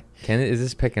 Is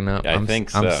this picking up? I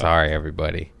think so. I'm sorry,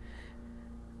 everybody.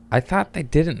 I thought they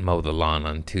didn't mow the lawn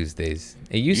on Tuesdays.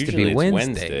 It used to be it's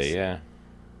Wednesdays. Wednesday, yeah.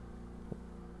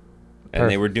 And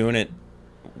they were doing it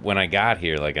when I got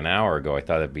here like an hour ago. I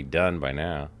thought it'd be done by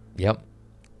now. Yep.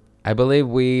 I believe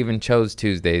we even chose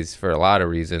Tuesdays for a lot of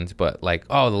reasons, but like,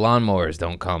 oh, the lawnmowers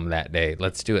don't come that day.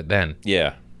 Let's do it then.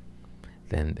 Yeah.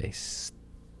 Then they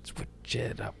switch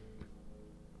it up.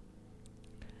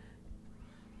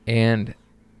 And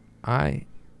I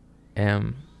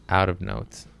am out of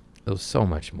notes. There was so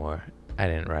much more. I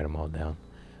didn't write them all down.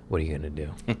 What are you going to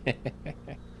do? I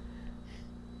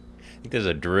think there's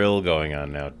a drill going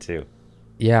on now, too.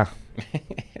 Yeah.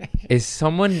 Is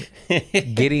someone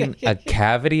getting a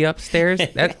cavity upstairs?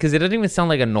 That because it doesn't even sound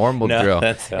like a normal drill.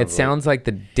 It sounds like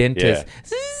the dentist.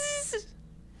 Yeah.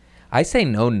 I say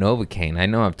no Novocaine. I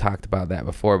know I've talked about that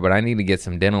before, but I need to get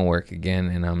some dental work again.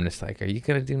 And I'm just like, are you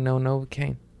gonna do no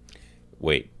Novocaine?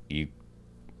 Wait, you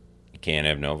can't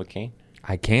have Novocaine?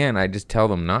 I can. I just tell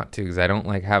them not to because I don't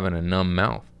like having a numb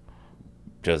mouth.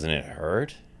 Doesn't it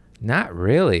hurt? Not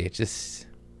really. It just.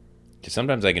 Because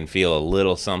sometimes I can feel a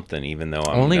little something even though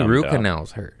I'm only root up.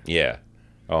 canals hurt. Yeah.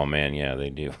 Oh, man, yeah, they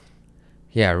do.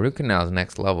 Yeah, root canal's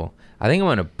next level. I think I'm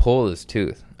going to pull this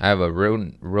tooth. I have a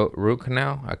root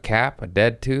canal, a cap, a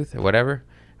dead tooth, or whatever.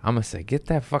 I'm going to say, get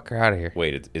that fucker out of here.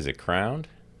 Wait, is it crowned?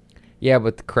 Yeah,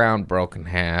 but the crown broke in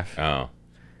half. Oh.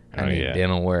 I need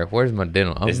dental work. Where's my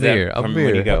dental? Is that from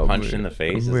when you got punched in the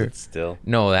face? Is it still?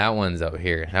 No, that one's up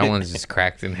here. That one's just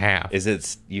cracked in half. Is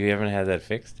it? You haven't had that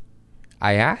fixed?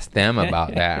 I asked them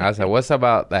about that. I was like, what's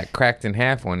about that cracked in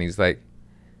half one? He's like,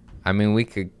 I mean, we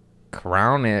could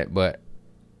crown it, but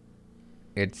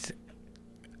it's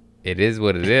It is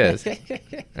what it is.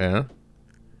 Yeah.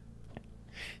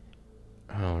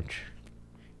 Ouch.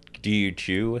 Do you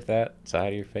chew with that side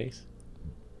of your face?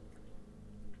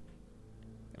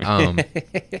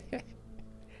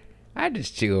 I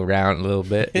just chew around a little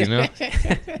bit, you know?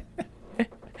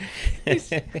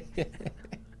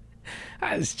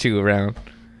 I just chew around.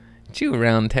 Chew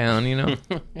around town, you know?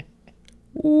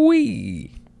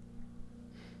 Wee.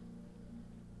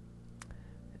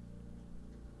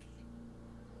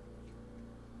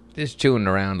 Just chewing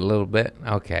around a little bit.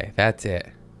 Okay, that's it.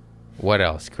 What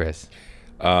else, Chris?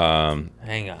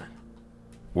 Hang on.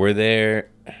 Were there...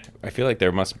 I feel like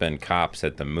there must have been cops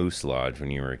at the Moose Lodge when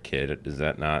you were a kid. Does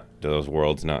that not... Do those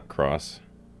worlds not cross?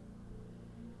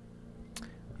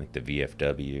 Like the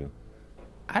VFW?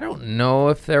 I don't know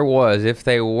if there was. If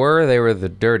they were the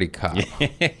dirty cop.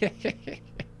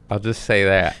 I'll just say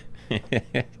that.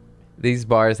 These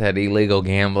bars had illegal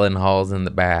gambling halls in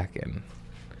the back, and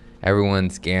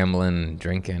everyone's gambling and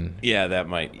drinking. Yeah, that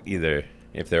might either...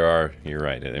 If there are, you're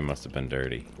right. They must have been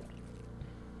dirty.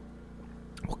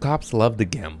 Well, cops love to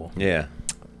gamble. Yeah.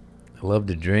 They love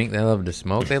to drink. They love to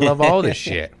smoke. They love all this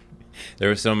shit. There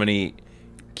were so many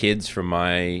kids from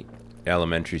my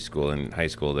elementary school and high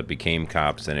school that became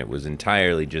cops, and it was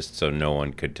entirely just so no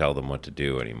one could tell them what to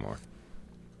do anymore.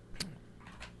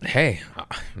 Hey,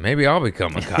 maybe I'll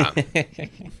become a cop.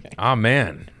 Oh,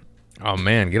 man. Oh,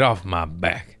 man. Get off my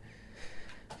back.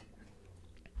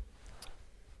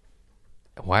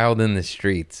 Wild in the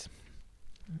streets.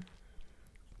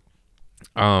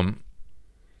 Okay,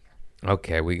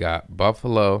 we got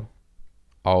Buffalo,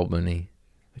 Albany.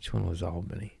 Which one was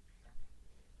Albany?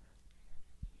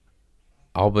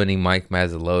 Albany, Mike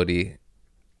Mazzalotti.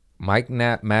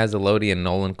 Mazzalotti and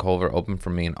Nolan Culver opened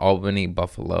for me in Albany,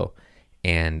 Buffalo,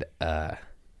 and what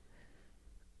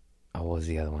was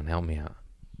the other one? Help me out.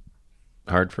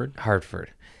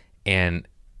 Hartford. And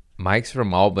Mike's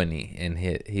from Albany, and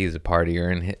he's a partier,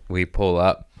 and we pull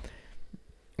up.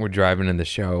 We're driving in the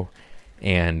show,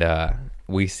 and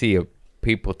we see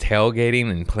people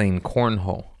tailgating and playing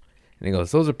cornhole. And he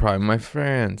goes, "Those are probably my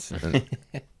friends." And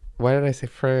why did I say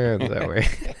friends that way?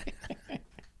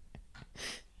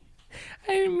 I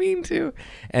didn't mean to.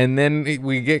 And then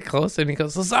we get closer, and he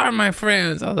goes, "Those are my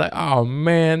friends." I was like, "Oh,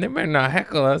 man, they better not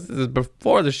heckle us. This is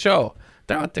before the show.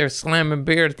 They're out there slamming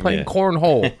beers, playing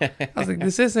cornhole." I was like,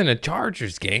 "This isn't a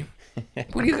Chargers game.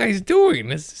 What are you guys doing?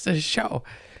 This is a show."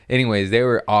 Anyways, they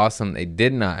were awesome. They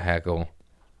did not heckle.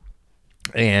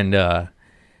 And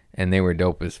they were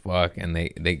dope as fuck. And they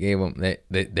gave them,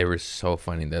 they were so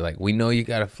funny. They're like, "We know you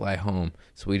got to fly home,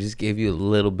 so we just gave you a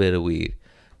little bit of weed."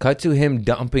 Cut to him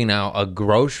dumping out a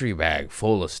grocery bag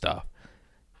full of stuff.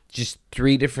 Just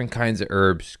 3 different kinds of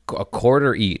herbs, a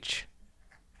quarter each.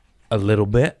 A little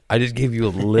bit. I just gave you a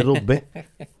little bit.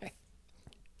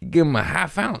 Give him a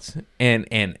half ounce. And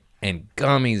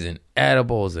gummies and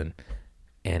edibles and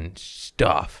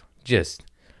stuff.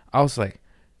 I was like,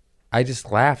 I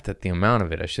just laughed at the amount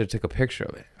of it. I should have took a picture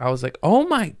of it. I was like, oh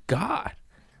my God,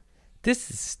 this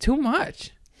is too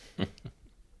much.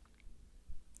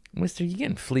 Mister, you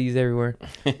getting fleas everywhere?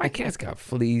 My cat's got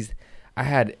fleas.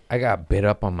 I got bit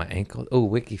up on my ankle. Oh,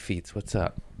 Wiki Feets, what's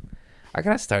up? I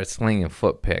gotta start slinging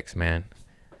foot picks, man.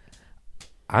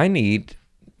 I need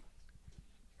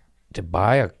to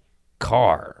buy a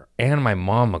car and my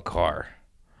mom a car.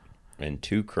 And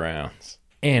 2 crowns.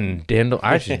 And dental.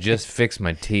 I should just fix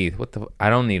my teeth. I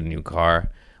don't need a new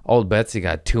car. Old Betsy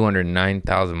got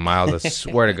 209,000 miles. I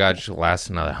swear to God, she'll last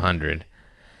another 100.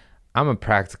 I'm a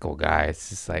practical guy.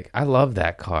 It's just like, I love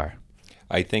that car.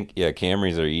 I think,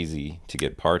 Camrys are easy to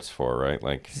get parts for, right?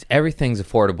 Like everything's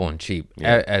affordable and cheap.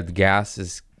 Yeah. The gas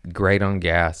is great on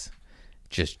gas.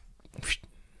 Just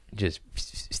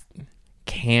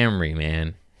Camry,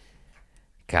 man.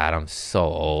 God, I'm so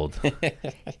old.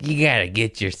 You gotta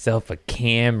get yourself a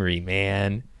Camry,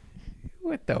 man.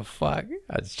 What the fuck?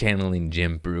 I was channeling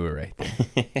Jim Brewer right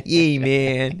there. Yeah,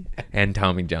 man. And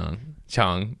Tommy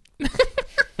Chong.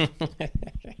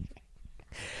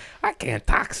 I can't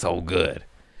talk so good.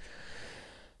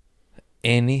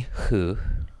 Anywho.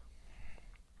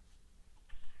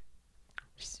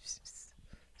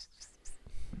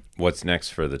 What's next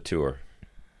for the tour?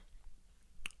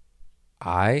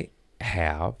 I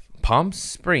have Palm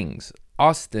Springs,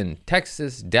 Austin,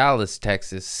 Texas, Dallas,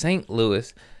 Texas, St.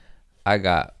 Louis. I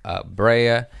got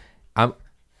Brea.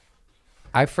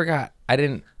 I forgot.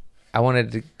 I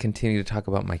wanted to continue to talk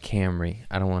about my Camry.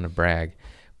 I don't want to brag.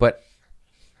 But,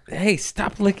 hey,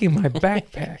 stop licking my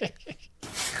backpack.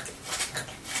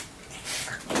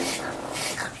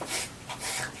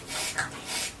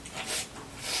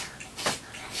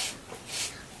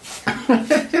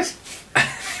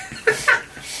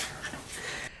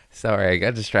 Sorry, I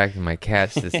got distracted. My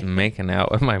cat's just making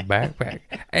out with my backpack.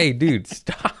 Hey, dude,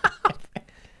 stop.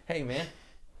 Hey, man.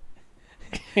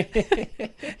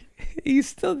 He's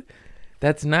still...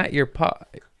 That's not your paw.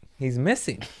 He's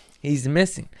missing. He's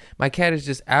missing. My cat is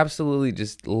just absolutely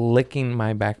just licking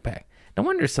my backpack. No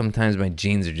wonder sometimes my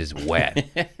jeans are just wet.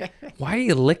 Why are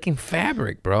you licking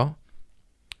fabric, bro?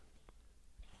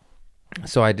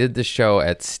 So I did the show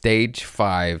at Stage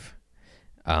 5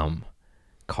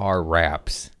 Car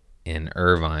Wraps in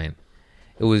Irvine.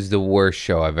 It was the worst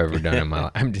show I've ever done in my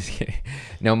life. I'm just kidding.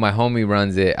 No, my homie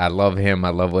runs it. I love him. I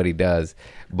love what he does.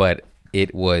 But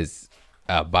it was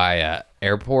by a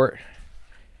airport.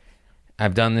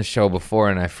 I've done this show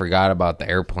before, and I forgot about the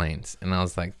airplanes. And I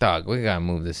was like, dog, we got to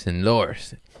move this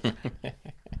indoors.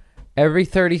 Every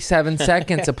 37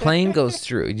 seconds, a plane goes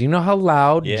through. Do you know how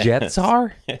loud jets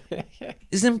are?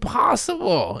 It's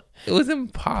impossible. It was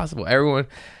impossible.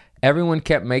 Everyone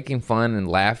kept making fun and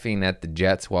laughing at the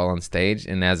jets while on stage.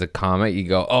 And as a comic, you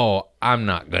go, oh, I'm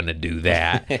not going to do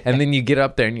that. And then you get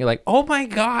up there and you're like, oh, my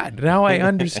God, now I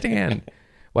understand.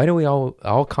 Why do we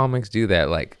all comics do that?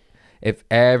 Like, if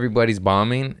everybody's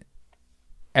bombing,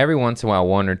 every once in a while,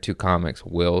 one or two comics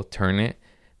will turn it.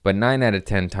 But 9 out of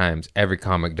 10 times, every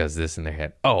comic does this in their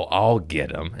head. Oh, I'll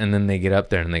get them. And then they get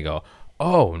up there and they go,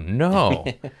 oh, no.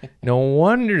 No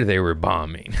wonder they were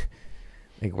bombing.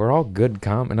 Like, we're all good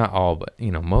comics. Not all, but,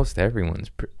 most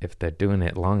everyone's, if they're doing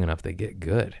it long enough, they get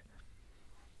good.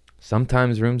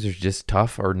 Sometimes rooms are just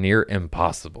tough or near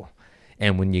impossible.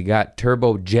 And when you got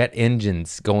turbojet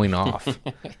engines going off,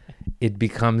 it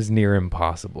becomes near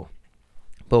impossible.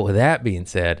 But with that being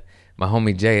said, my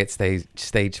homie Jay at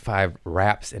Stage 5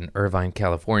 Wraps in Irvine,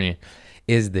 California,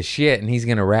 is the shit, and he's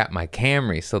going to wrap my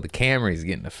Camry, so the Camry's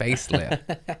getting a facelift.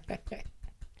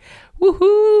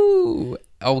 Woohoo!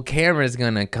 Old Camry's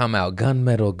going to come out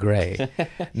gunmetal gray.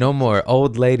 No more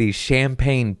old lady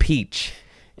champagne peach.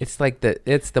 It's like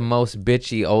it's the most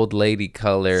bitchy old lady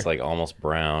color. It's like almost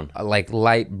brown. Like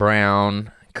light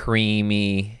brown,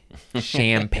 creamy,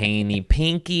 champagne-y,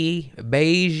 pinky,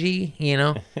 beigey,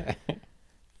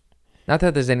 Not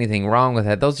that there's anything wrong with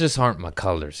that. Those just aren't my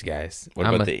colors, guys. What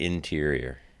about the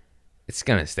interior? It's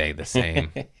going to stay the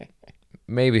same.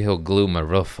 Maybe he'll glue my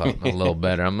roof up a little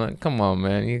better. I'm like, come on,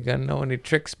 man. You got to know any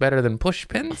tricks better than push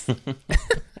pins?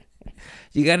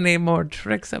 You got any more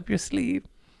tricks up your sleeve?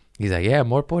 He's like, yeah,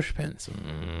 more push pins.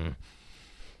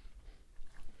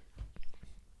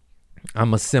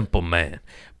 I'm a simple man.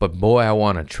 But boy, I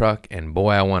want a truck, and boy,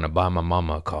 I want to buy my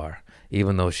mama a car,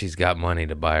 even though she's got money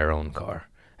to buy her own car.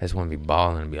 I just want to be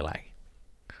balling and be like,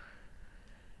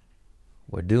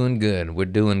 we're doing good. We're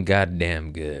doing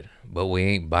goddamn good. But we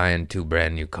ain't buying 2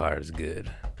 brand new cars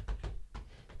good.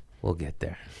 We'll get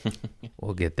there.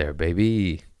 We'll get there,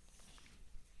 baby.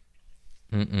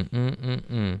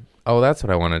 Oh, that's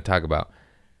what I want to talk about.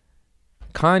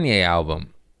 Kanye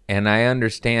album. And I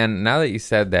understand, now that you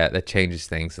said that, that changes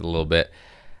things a little bit.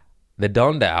 The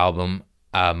Donda album,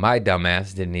 my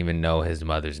dumbass didn't even know his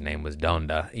mother's name was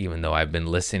Donda, even though I've been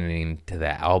listening to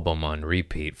that album on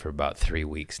repeat for about 3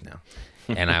 weeks now.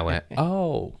 And I went,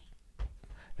 oh,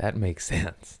 that makes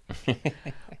sense.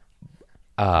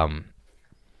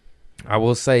 I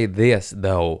will say this,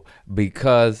 though,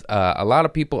 because a lot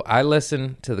of people, I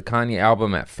listened to the Kanye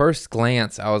album at first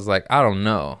glance, I was like, I don't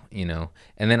know,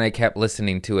 and then I kept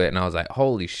listening to it, and I was like,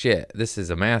 holy shit, this is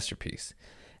a masterpiece.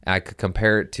 And I could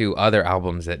compare it to other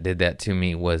albums that did that to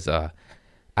me, was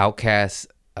Outkast,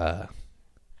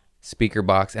 Speaker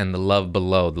Box, and The Love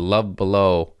Below. The Love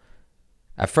Below,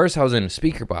 at first I was in a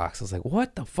speaker box. I was like,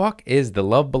 what the fuck is The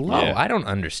Love Below? Yeah. I don't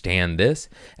understand this.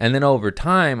 And then over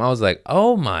time, I was like,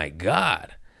 oh my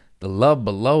God, The Love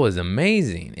Below is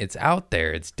amazing. It's out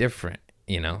there. It's different,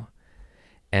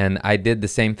 And I did the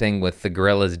same thing with the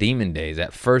Gorillaz Demon Days.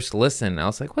 At first listen, I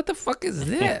was like, what the fuck is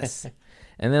this?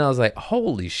 And then I was like,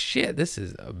 holy shit, this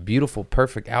is a beautiful,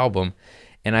 perfect album.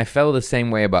 And I felt the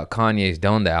same way about Kanye's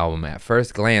Donda album. At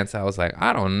first glance, I was like,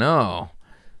 I don't know.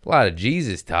 A lot of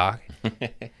Jesus talk.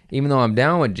 Even though I'm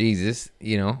down with Jesus,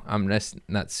 I'm just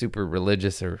not super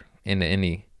religious or into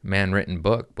any man-written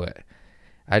book, but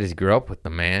I just grew up with the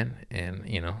man, and,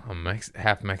 I'm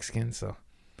half Mexican, so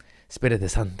Espírito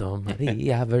Santo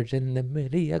Maria, Virgin de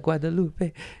Maria,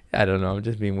 Guadalupe. I don't know, I'm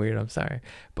just being weird, I'm sorry.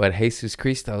 But Jesus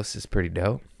Christos is pretty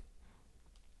dope.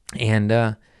 And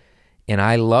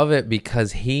I love it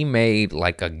because he made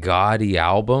like a gaudy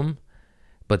album,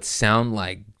 but sound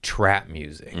like trap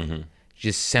music. Mm-hmm.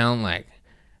 Just sound like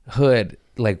hood,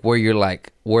 like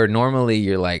where normally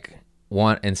you're like,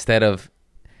 instead of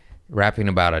rapping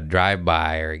about a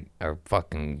drive-by or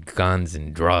fucking guns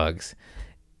and drugs,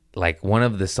 like one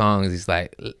of the songs, he's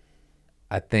like,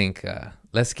 I think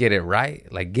let's get it right.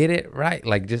 Like get it right.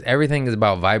 Like just everything is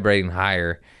about vibrating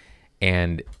higher,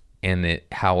 and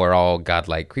how we're all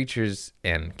godlike creatures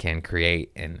and can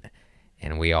create, and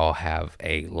we all have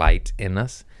a light in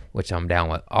us, which I'm down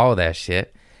with all that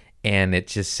shit. And it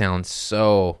just sounds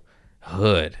so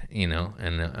hood, you know,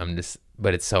 and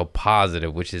but it's so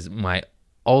positive, which is my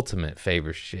ultimate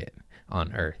favorite shit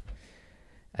on earth.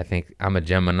 I think I'm a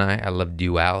Gemini. I love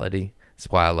duality. That's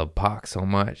why I love Pac so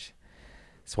much.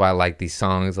 That's why I like these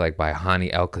songs like by Hani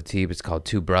El Khatib. It's called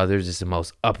Two Brothers. It's the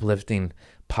most uplifting,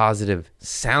 positive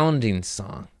sounding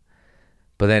song.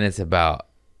 But then it's about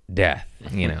death,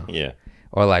 you know. Yeah.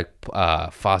 Or like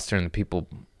Foster and the People,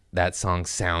 that song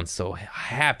sounds so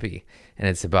happy. And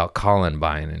it's about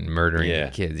Columbine and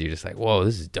murdering kids. You're just like, whoa,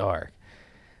 this is dark.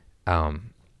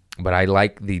 But I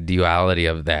like the duality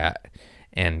of that.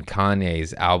 And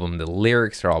Kanye's album, the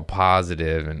lyrics are all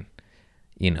positive, and,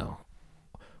 you know,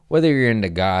 whether you're into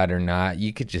God or not,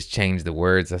 you could just change the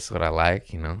words. That's what I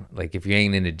like, you know. Like, if you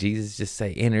ain't into Jesus, just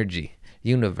say energy,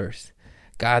 universe,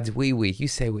 God's wee-wee. You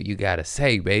say what you gotta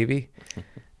say, baby.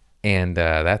 And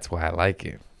that's why I like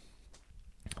it.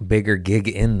 Bigger gig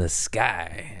in the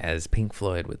sky, as Pink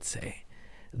Floyd would say.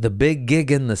 The big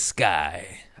gig in the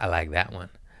sky. I like that one.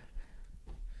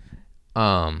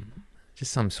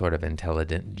 Just some sort of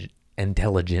intelligent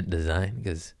design,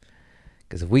 because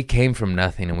if we came from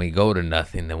nothing and we go to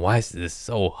nothing, then why is this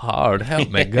so hard? Help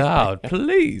me, God,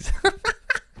 please.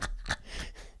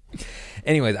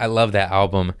 Anyways, I love that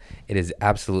album. It is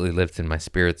absolutely lifting my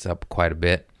spirits up quite a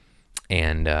bit.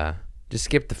 And just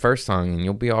skip the first song and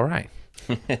you'll be all right.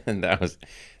 And that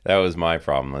was my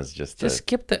problem. Was just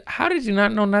skip the. How did you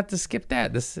not know not to skip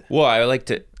that? Well, I like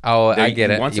to. Oh, I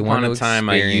get it. Once upon a time,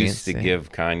 I used to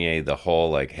give Kanye the whole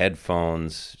like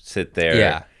headphones, sit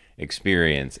there,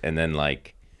 experience, and then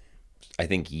like, I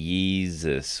think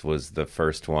Yeezus was the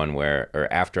first one or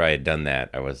after I had done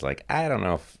that, I was like, I don't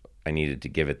know if I needed to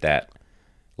give it that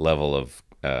level of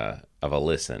a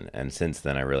listen, and since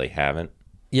then I really haven't.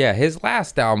 Yeah, his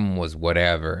last album was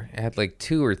whatever. It had like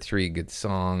 2 or 3 good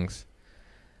songs.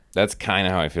 That's kind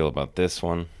of how I feel about this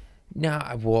one. No,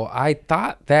 well, I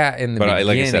thought that in the beginning. But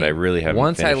like I said, I really haven't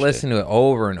Once I listened to it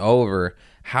over and over,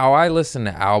 how I listen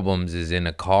to albums is in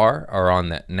a car or on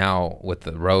that. Now with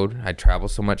the road, I travel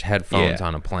so much, headphones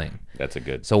on a plane. That's a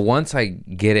good. So once I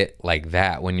get it like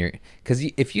that, because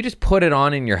if you just put it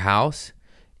on in your house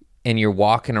and you're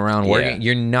walking around working,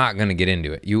 you're not going to get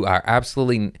into it. You are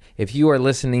absolutely, if you are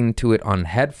listening to it on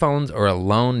headphones or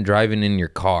alone driving in your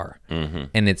car,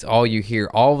 and it's all you hear,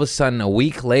 all of a sudden a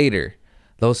week later,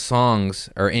 those songs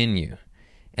are in you.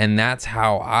 And that's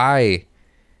how I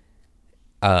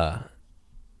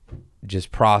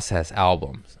just process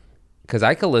albums. Because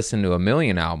I could listen to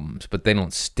 1,000,000 albums, but they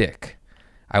don't stick.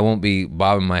 I won't be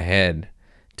bobbing my head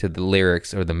to the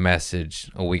lyrics or the message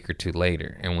a week or 2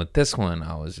 later. And with this one,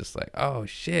 I was just like, oh,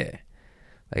 shit.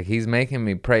 Like, he's making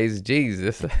me praise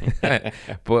Jesus,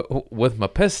 but with my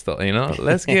pistol, you know?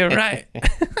 Let's get right.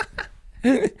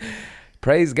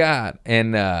 Praise God.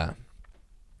 And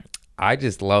I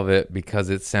just love it because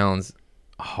it sounds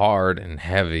hard and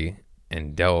heavy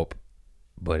and dope,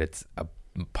 but it's a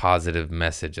positive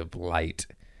message of light.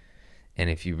 And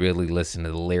if you really listen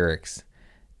to the lyrics,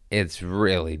 it's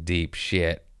really deep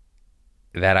shit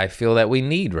that I feel that we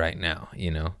need right now,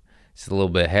 you know? It's a little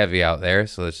bit heavy out there,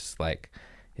 so it's just like,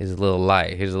 here's a little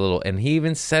light, here's a little... And he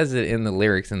even says it in the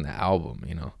lyrics in the album,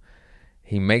 you know?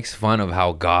 He makes fun of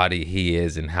how gaudy he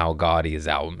is and how gaudy his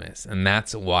album is. And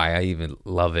that's why I even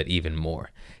love it even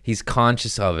more. He's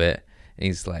conscious of it. And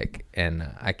he's like,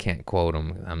 and I can't quote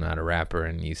him. I'm not a rapper,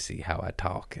 and you see how I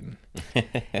talk and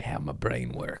how my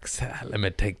brain works. Let me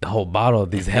take the whole bottle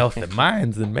of these healthy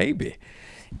minds and maybe.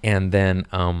 And then,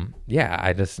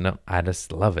 I just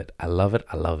love it. I love it.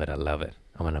 I love it. I love it.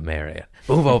 I'm going to marry it.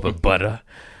 Move over, butter.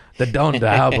 The Donda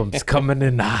album's coming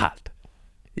in hot.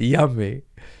 Yummy.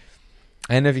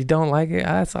 And if you don't like it,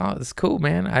 that's all. It's cool,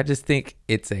 man. I just think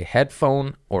it's a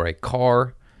headphone or a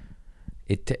car.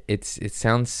 It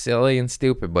sounds silly and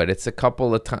stupid, but it's a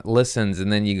couple of listens,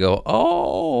 and then you go,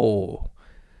 oh.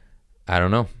 I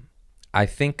don't know. I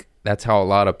think that's how a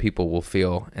lot of people will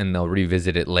feel, and they'll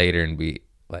revisit it later and be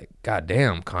like, God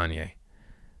damn, Kanye.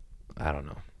 I don't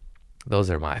know. Those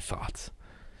are my thoughts.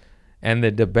 And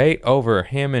the debate over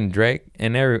him and Drake,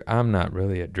 and I'm not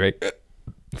really a Drake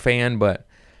fan, but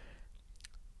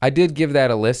I did give that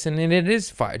a listen, and it is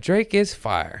fire. Drake is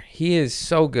fire. He is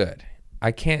so good.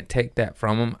 I can't take that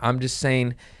from him. I'm just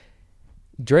saying,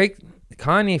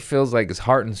 Kanye feels like his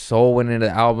heart and soul went into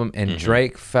the album, and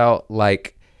Drake felt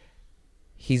like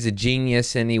he's a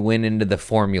genius and he went into the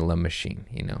formula machine,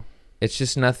 you know? It's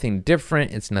just nothing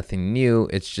different. It's nothing new.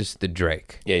 It's just the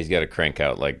Drake. Yeah, he's got to crank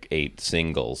out like 8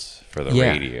 singles for the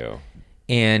radio.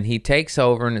 And he takes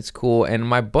over, and it's cool. And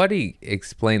my buddy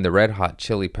explained the Red Hot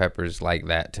Chili Peppers like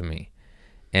that to me.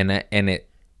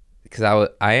 Because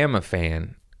I am a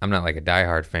fan. I'm not like a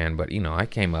diehard fan, but, I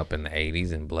came up in the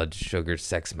 80s and Blood Sugar,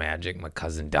 Sex Magic. My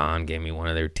cousin Don gave me one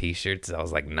of their T-shirts. I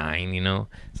was like 9,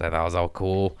 so I thought it was all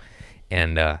cool.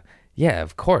 And, yeah,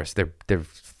 of course, they're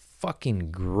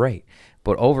fucking great.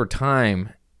 But over time,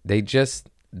 they just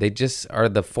are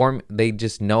the form. They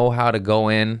just know how to go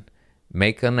in,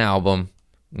 make an album,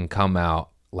 and come out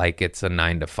like it's a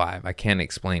 9 to 5. I can't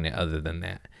explain it other than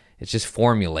that. It's just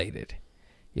formulated.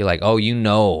 You're like, oh, you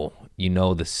know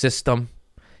the system,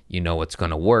 you know what's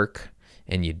gonna work,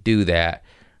 and you do that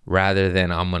rather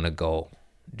than I'm gonna go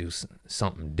do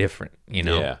something different,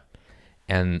 Yeah.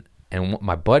 And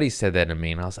my buddy said that to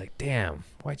me, and I was like, damn,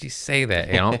 why'd you say that?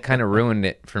 It kind of ruined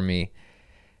it for me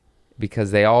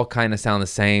because they all kind of sound the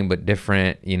same but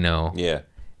different, Yeah.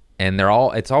 And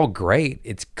it's all great.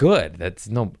 It's good. That's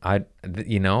but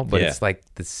it's like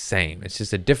the same. It's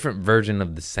just a different version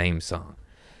of the same song.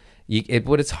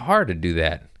 But it's hard to do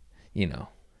that,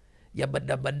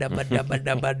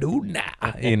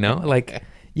 like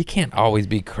you can't always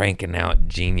be cranking out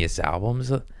genius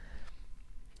albums.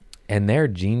 And they're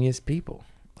genius people.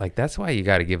 Like, that's why you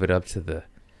got to give it up to the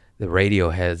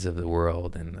Radioheads of the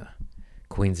world and the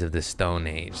Queens of the Stone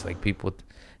Age. Like, people...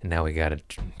 And now we got a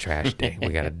trash day. We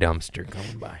got a dumpster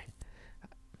coming by.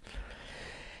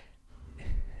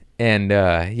 And,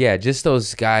 just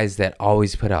those guys that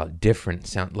always put out different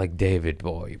sound, like David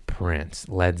Bowie, Prince,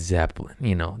 Led Zeppelin.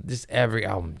 Just every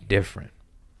album different.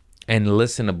 And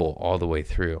listenable all the way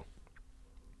through.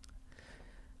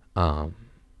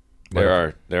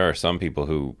 There are some people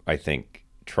who I think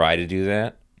try to do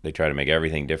that. They try to make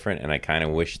everything different, and I kind of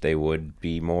wish they would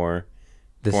be more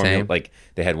the same. Like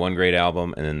they had one great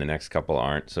album, and then the next couple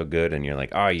aren't so good, and you're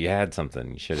like, oh, you had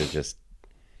something. You should have just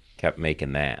kept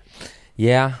making that.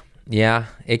 Yeah,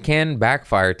 it can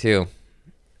backfire too.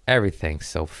 Everything's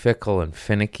so fickle and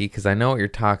finicky because I know what you're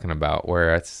talking about.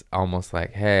 Where it's almost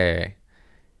like, hey,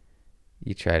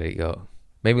 you try to go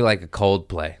maybe like a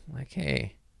Coldplay, like,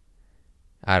 hey.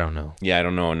 I don't know. Yeah, I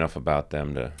don't know enough about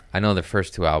them to... I know the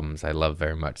first 2 albums I love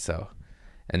very much so.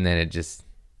 And then it's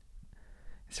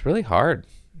really hard.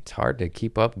 It's hard to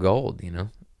keep up gold,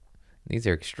 These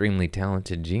are extremely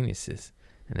talented geniuses,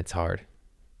 and it's hard.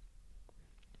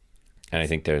 And I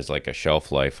think there's like a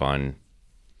shelf life on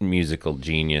musical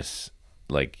genius.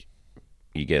 Like,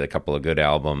 you get a couple of good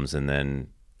albums, and then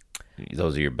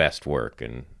those are your best work.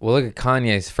 And well, look at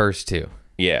Kanye's first 2.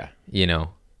 Yeah.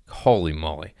 Holy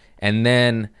moly. And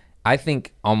then I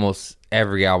think almost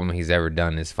every album he's ever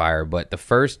done is fire, but the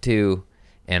first 2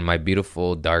 and My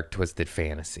Beautiful Dark Twisted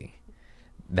Fantasy,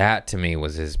 that to me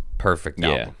was his perfect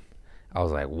album. I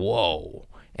was like, whoa.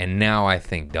 And now I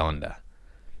think Donda.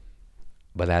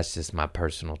 But that's just my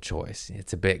personal choice.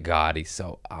 It's a bit gaudy,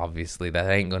 so obviously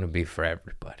that ain't going to be for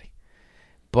everybody.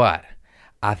 But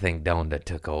I think Donda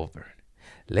took over.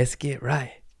 Let's get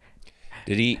right.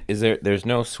 There's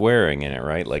no swearing in it,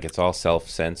 right? Like, it's all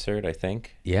self-censored, I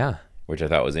think. Yeah. Which I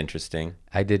thought was interesting.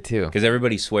 I did too. Because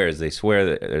everybody swears. They swear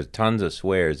that there's tons of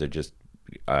swears that are just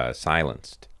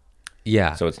silenced.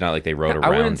 Yeah. So it's not like they wrote around it.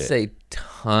 I wouldn't say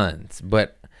tons,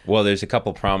 but... Well, there's a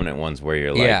couple prominent ones where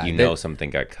you're like, something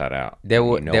got cut out. There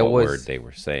was word they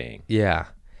were saying. Yeah.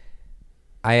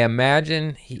 I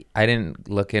imagine I didn't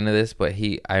look into this, but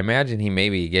I imagine he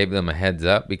maybe gave them a heads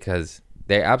up because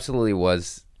there absolutely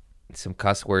was some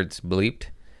cuss words bleeped,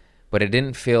 but it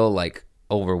didn't feel like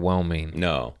overwhelming.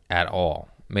 No. At all.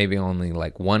 Maybe only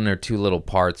like 1 or 2 little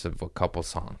parts of a couple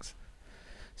songs.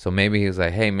 So maybe he was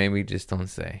like, hey, maybe just don't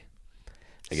say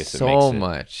I guess so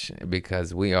much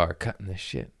because we are cutting this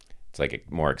shit. It's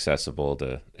like more accessible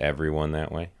to everyone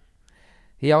that way.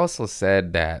 He also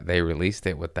said that they released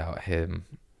it without him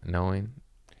knowing.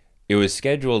 It was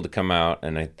scheduled to come out,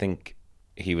 and I think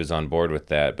he was on board with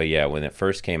that. But yeah, when it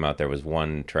first came out, there was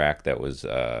one track that was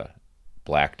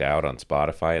blacked out on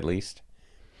Spotify, at least.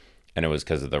 And it was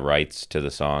because of the rights to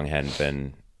the song hadn't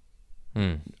been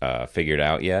figured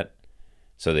out yet.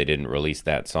 So they didn't release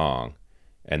that song.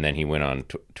 And then he went on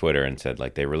Twitter and said,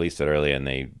 like, they released it early and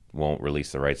they won't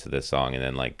release the rights to this song. And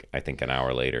then, like, I think an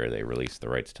hour later, they released the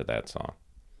rights to that song.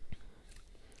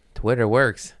 Twitter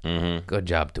works. Mm-hmm. Good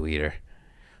job, Twitter.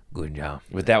 Good job.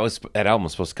 But that album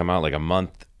was supposed to come out like a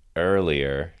month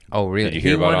earlier. Oh, really? Did you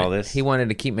hear about all this? He wanted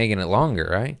to keep making it longer,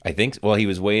 right? I think, well, he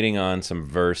was waiting on some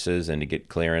verses and to get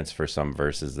clearance for some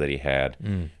verses that he had.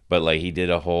 But, like, he did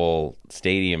a whole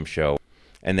stadium show.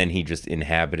 And then he just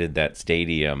inhabited that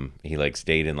stadium. He like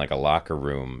stayed in like a locker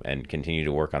room and continued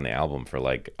to work on the album for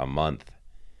like a month.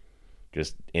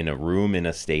 Just in a room in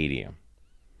a stadium.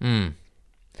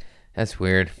 That's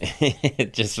weird.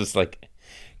 It just was like,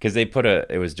 because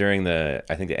it was during the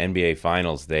NBA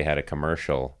Finals, they had a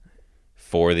commercial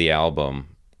for the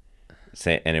album,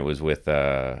 and it was with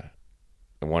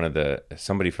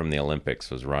somebody from the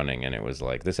Olympics was running, and it was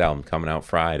like, this album coming out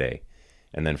Friday.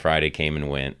 And then Friday came and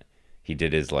went. He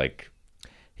did his like...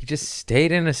 He just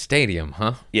stayed in a stadium,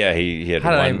 huh? Yeah, he had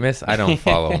How did I miss? I don't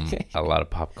follow a lot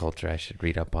of pop culture. I should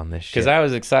read up on this shit. Because I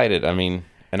was excited. I mean,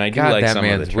 and I do like some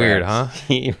of the tracks. That man's weird, huh?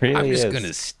 He really I'm just is. going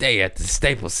to stay at the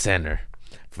Staples Center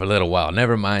for a little while.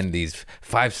 Never mind these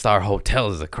 5-star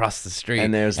hotels across the street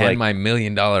and my $1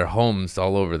 million homes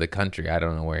all over the country. I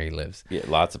don't know where he lives. Yeah,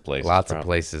 lots of places. Lots of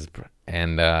places.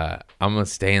 And I'm going to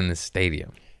stay in the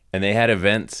stadium. And they had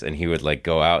events, and he would like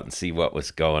go out and see what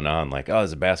was going on. Like, oh,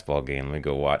 there's a basketball game. Let me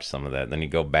go watch some of that. Then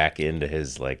he'd go back into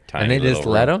his like tiny. And they just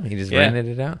room. let him. He just rented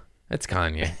it out. That's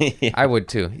Kanye. Yeah. I would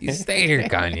too. You stay here,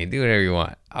 Kanye. Do whatever you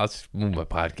want. I'll just move my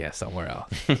podcast somewhere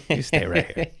else. You stay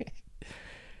right here.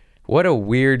 What a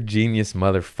weird genius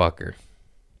motherfucker.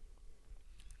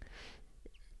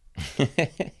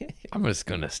 I'm just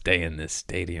gonna stay in this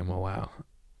stadium a while.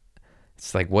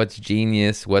 It's like, what's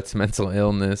genius? What's mental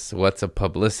illness? What's a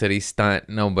publicity stunt?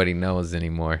 Nobody knows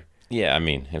anymore. Yeah, I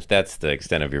mean, if that's the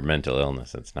extent of your mental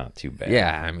illness, it's not too bad.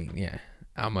 Yeah, I mean, yeah.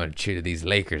 I'm going to cheer these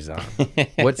Lakers on.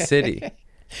 What city?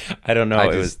 I don't know.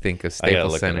 I just think of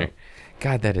Staples Center.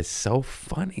 God, that is so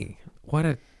funny. What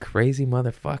a crazy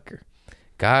motherfucker.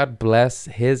 God bless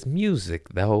his music,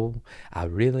 though. I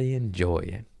really enjoy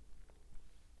it.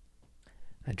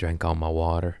 I drank all my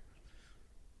water.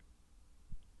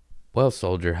 Well,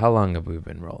 Soldier, how long have we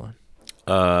been rolling?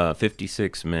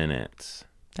 56 minutes.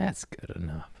 That's good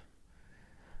enough.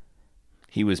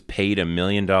 He was paid $1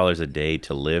 million a day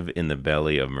to live in the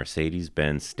belly of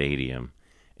Mercedes-Benz Stadium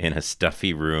in a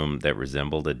stuffy room that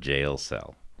resembled a jail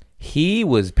cell. He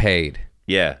was paid.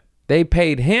 Yeah. They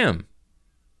paid him.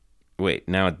 Wait,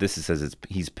 now this says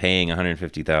he's paying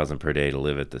 $150,000 per day to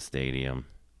live at the stadium.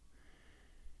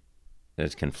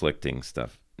 There's conflicting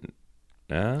stuff.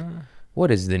 What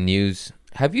is the news?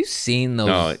 Have you seen those?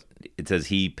 No, it says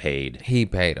he paid. He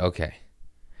paid. Okay.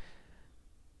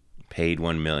 Paid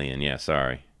 $1 million. Yeah,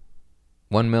 sorry.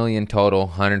 $1 million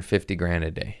total, $150,000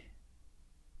 a day.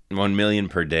 $1 million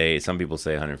per day. Some people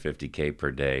say $150K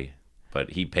per day,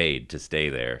 but he paid to stay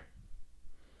there.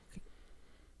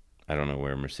 I don't know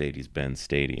where Mercedes-Benz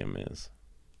Stadium is.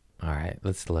 All right,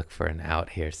 let's look for an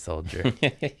out here, Soldier.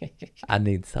 I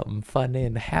need something funny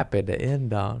and happy to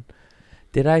end on.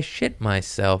 Did I shit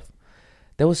myself?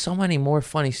 There was so many more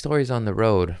funny stories on the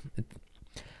road.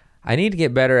 I need to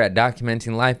get better at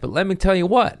documenting life, but let me tell you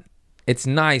what. It's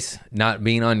nice not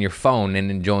being on your phone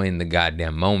and enjoying the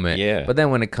goddamn moment. Yeah. But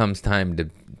then when it comes time to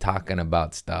talking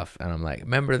about stuff, and I'm like,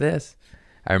 remember this?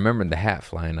 I remember the hat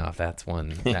flying off. That's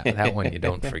one. That one you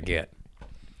don't forget.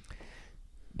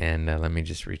 And let me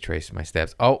just retrace my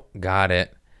steps. Oh, got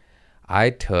it. I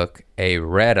took a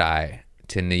red eye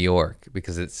to New York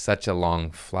because it's such a long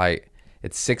flight.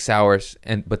 It's 6 hours,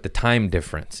 but the time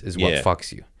difference is what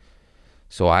fucks you.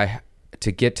 So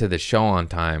to get to the show on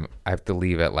time, I have to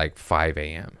leave at like 5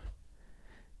 a.m.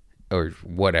 or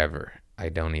whatever. I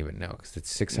don't even know because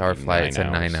it's 6 hour flight. It's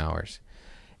 9 hours.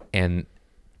 And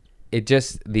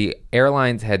the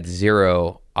airlines had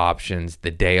zero options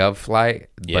the day of flight,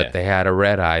 but they had a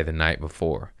red eye the night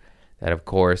before. That, of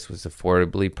course, was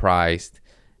affordably priced.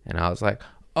 And I was like,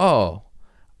 oh,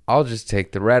 I'll just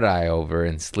take the red eye over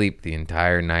and sleep the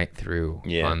entire night through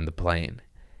on the plane.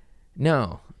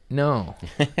 No.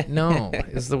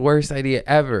 It's the worst idea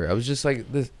ever. I was just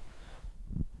like this,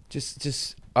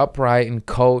 just upright and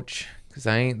coach because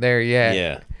I ain't there yet.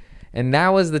 Yeah. And that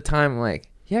was the time like,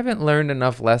 you haven't learned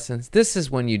enough lessons. This is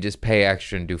when you just pay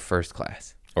extra and do first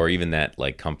class. Or even that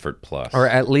like Comfort Plus. Or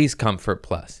at least Comfort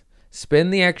Plus.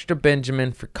 Spend the extra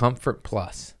Benjamin for Comfort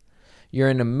Plus. You're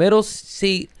in the middle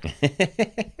seat.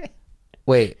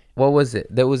 Wait, what was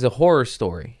it? That was a horror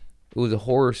story. It was a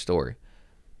horror story.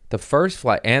 The first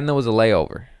flight, and there was a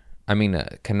layover. I mean,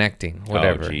 connecting,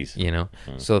 whatever. Oh, jeez. You know?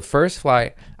 So the first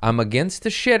flight, I'm against the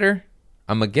shitter.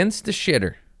 The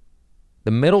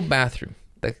middle bathroom.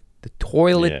 The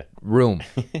toilet room.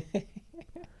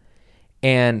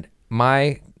 And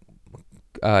my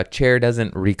chair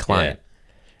doesn't recline. Yeah.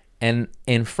 And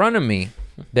in front of me,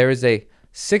 there is a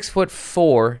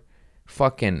 6'4"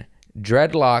 fucking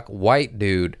dreadlock white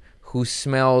dude who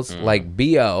smells like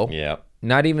BO. Yeah.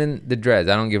 Not even the dreads.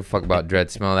 I don't give a fuck about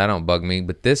dread smell. That don't bug me,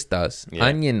 but this does. Yeah.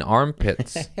 Onion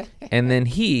armpits. And then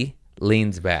he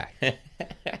leans back.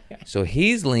 So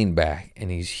he's leaned back, and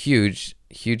he's huge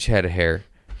head of hair,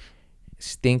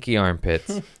 stinky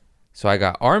armpits. So I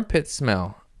got armpit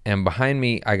smell, and behind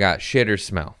me I got shitter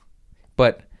smell.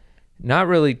 But not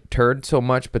really turd so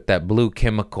much, but that blue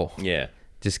chemical. Yeah.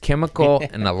 Just chemical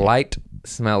and a light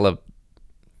smell of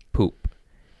poop.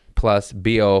 Plus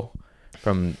BO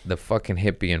from the fucking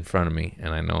hippie in front of me.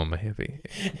 And I know I'm a hippie.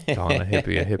 Calling a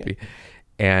hippie.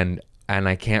 And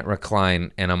I can't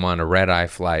recline, and I'm on a red-eye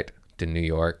flight to New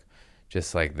York,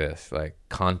 just like this, like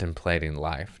contemplating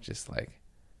life, just like,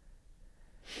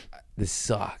 this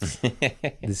sucks.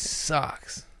 This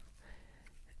sucks.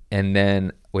 And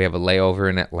then we have a layover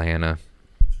in Atlanta.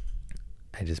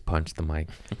 I just punched the mic.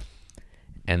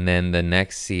 And then the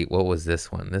next seat, what was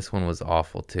this one? This one was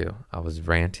awful too. I was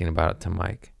ranting about it to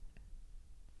Mike.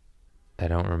 I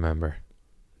don't remember.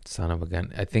 Son of a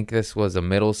gun. I think this was a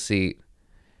middle seat.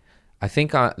 I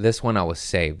think this one I was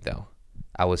saved though.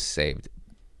 I was saved.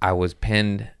 I was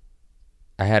pinned.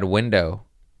 I had a window.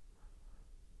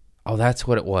 Oh, that's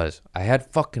what it was. I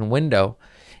had fucking window,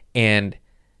 and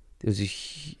there was a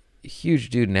huge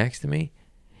dude next to me,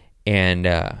 and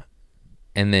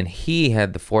then he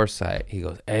had the foresight. He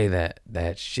goes, "Hey,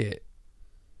 that shit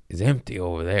is empty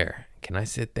over there. Can I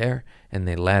sit there?" And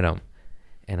they let him,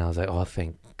 and I was like, "Oh,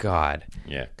 thank God."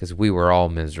 Yeah. Because we were all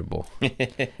miserable.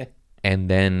 And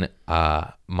then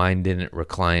mine didn't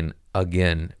recline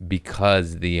again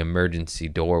because the emergency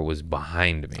door was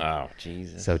behind me. Oh,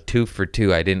 Jesus. So 2 for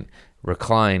 2, I didn't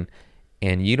recline.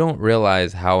 And you don't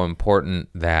realize how important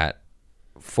that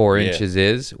 4 inches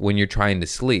is when you're trying to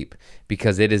sleep,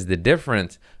 because it is the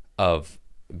difference of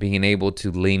being able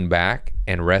to lean back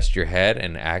and rest your head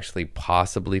and actually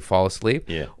possibly fall asleep,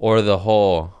 or the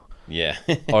whole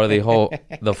or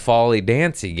the Folly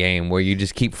Dancy game where you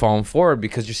just keep falling forward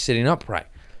because you're sitting upright.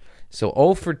 So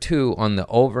 0 for 2 on the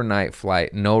overnight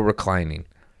flight, no reclining.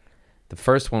 The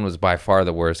first one was by far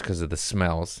the worst because of the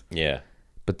smells. Yeah.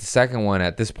 But the second one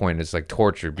at this point is like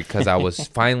torture, because I was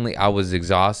I was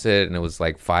exhausted, and it was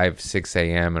like 5, 6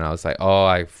 a.m. and I was like, oh,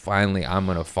 I'm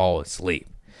going to fall asleep.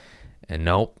 And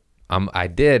nope, I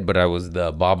did, but I was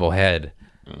the bobblehead.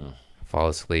 Fall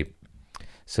asleep.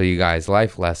 So you guys,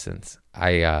 life lessons.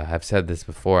 I have said this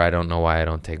before. I don't know why I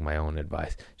don't take my own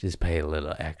advice. Just pay a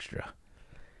little extra.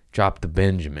 Drop the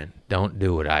Benjamin. Don't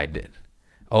do what I did.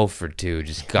 0 for 2.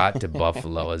 Just got to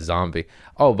Buffalo, a zombie.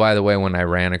 Oh, by the way, when I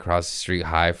ran across the street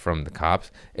high from the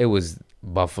cops, it was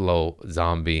Buffalo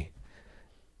zombie.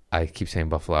 I keep saying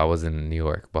Buffalo. I was in New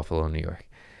York, Buffalo, New York.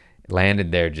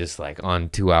 Landed there just like on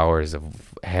 2 hours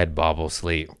of head bobble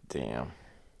sleep. Damn.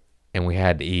 And we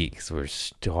had to eat because we were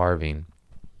starving.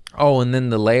 Oh, and then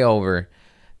the layover,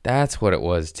 that's what it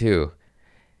was too.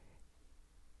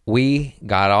 We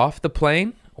got off the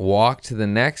plane, walked to the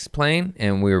next plane,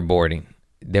 and we were boarding.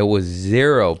 There was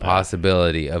zero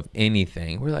possibility of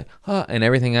anything. We're like, and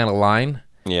everything out of line.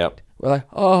 Yep. We're like,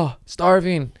 oh,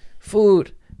 starving,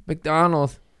 food,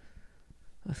 McDonald's,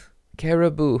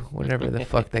 Caribou, whatever the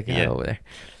fuck they got over there.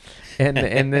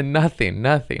 And then nothing.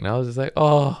 I was just like,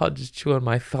 oh, I'll just chew on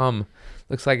my thumb.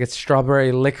 Looks like it's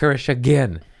strawberry licorice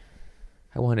again.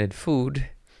 I wanted food.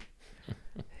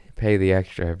 Pay the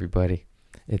extra, everybody.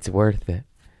 It's worth it.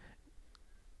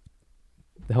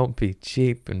 Don't be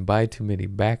cheap and buy too many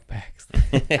backpacks.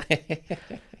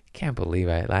 Can't believe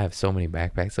I have so many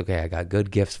backpacks. Okay, I got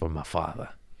good gifts for my father.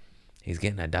 He's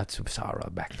getting a Datsubasara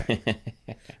backpack.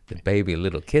 The baby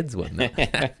little kids one,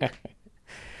 though.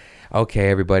 Okay,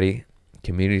 everybody.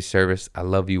 Community service. I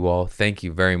love you all. Thank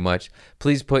you very much.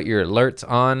 Please put your alerts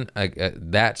on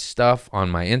that stuff on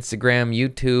my Instagram,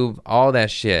 YouTube, all that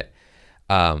shit.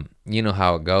 You know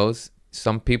how it goes.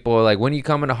 Some people are like, when are you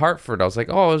coming to Hartford? I was like,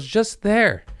 oh, I was just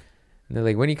there. And they're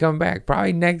like, when are you coming back?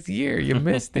 Probably next year. You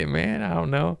missed it, man. I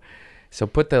don't know. So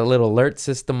put the little alert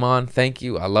system on. Thank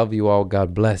you. I love you all.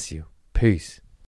 God bless you. Peace.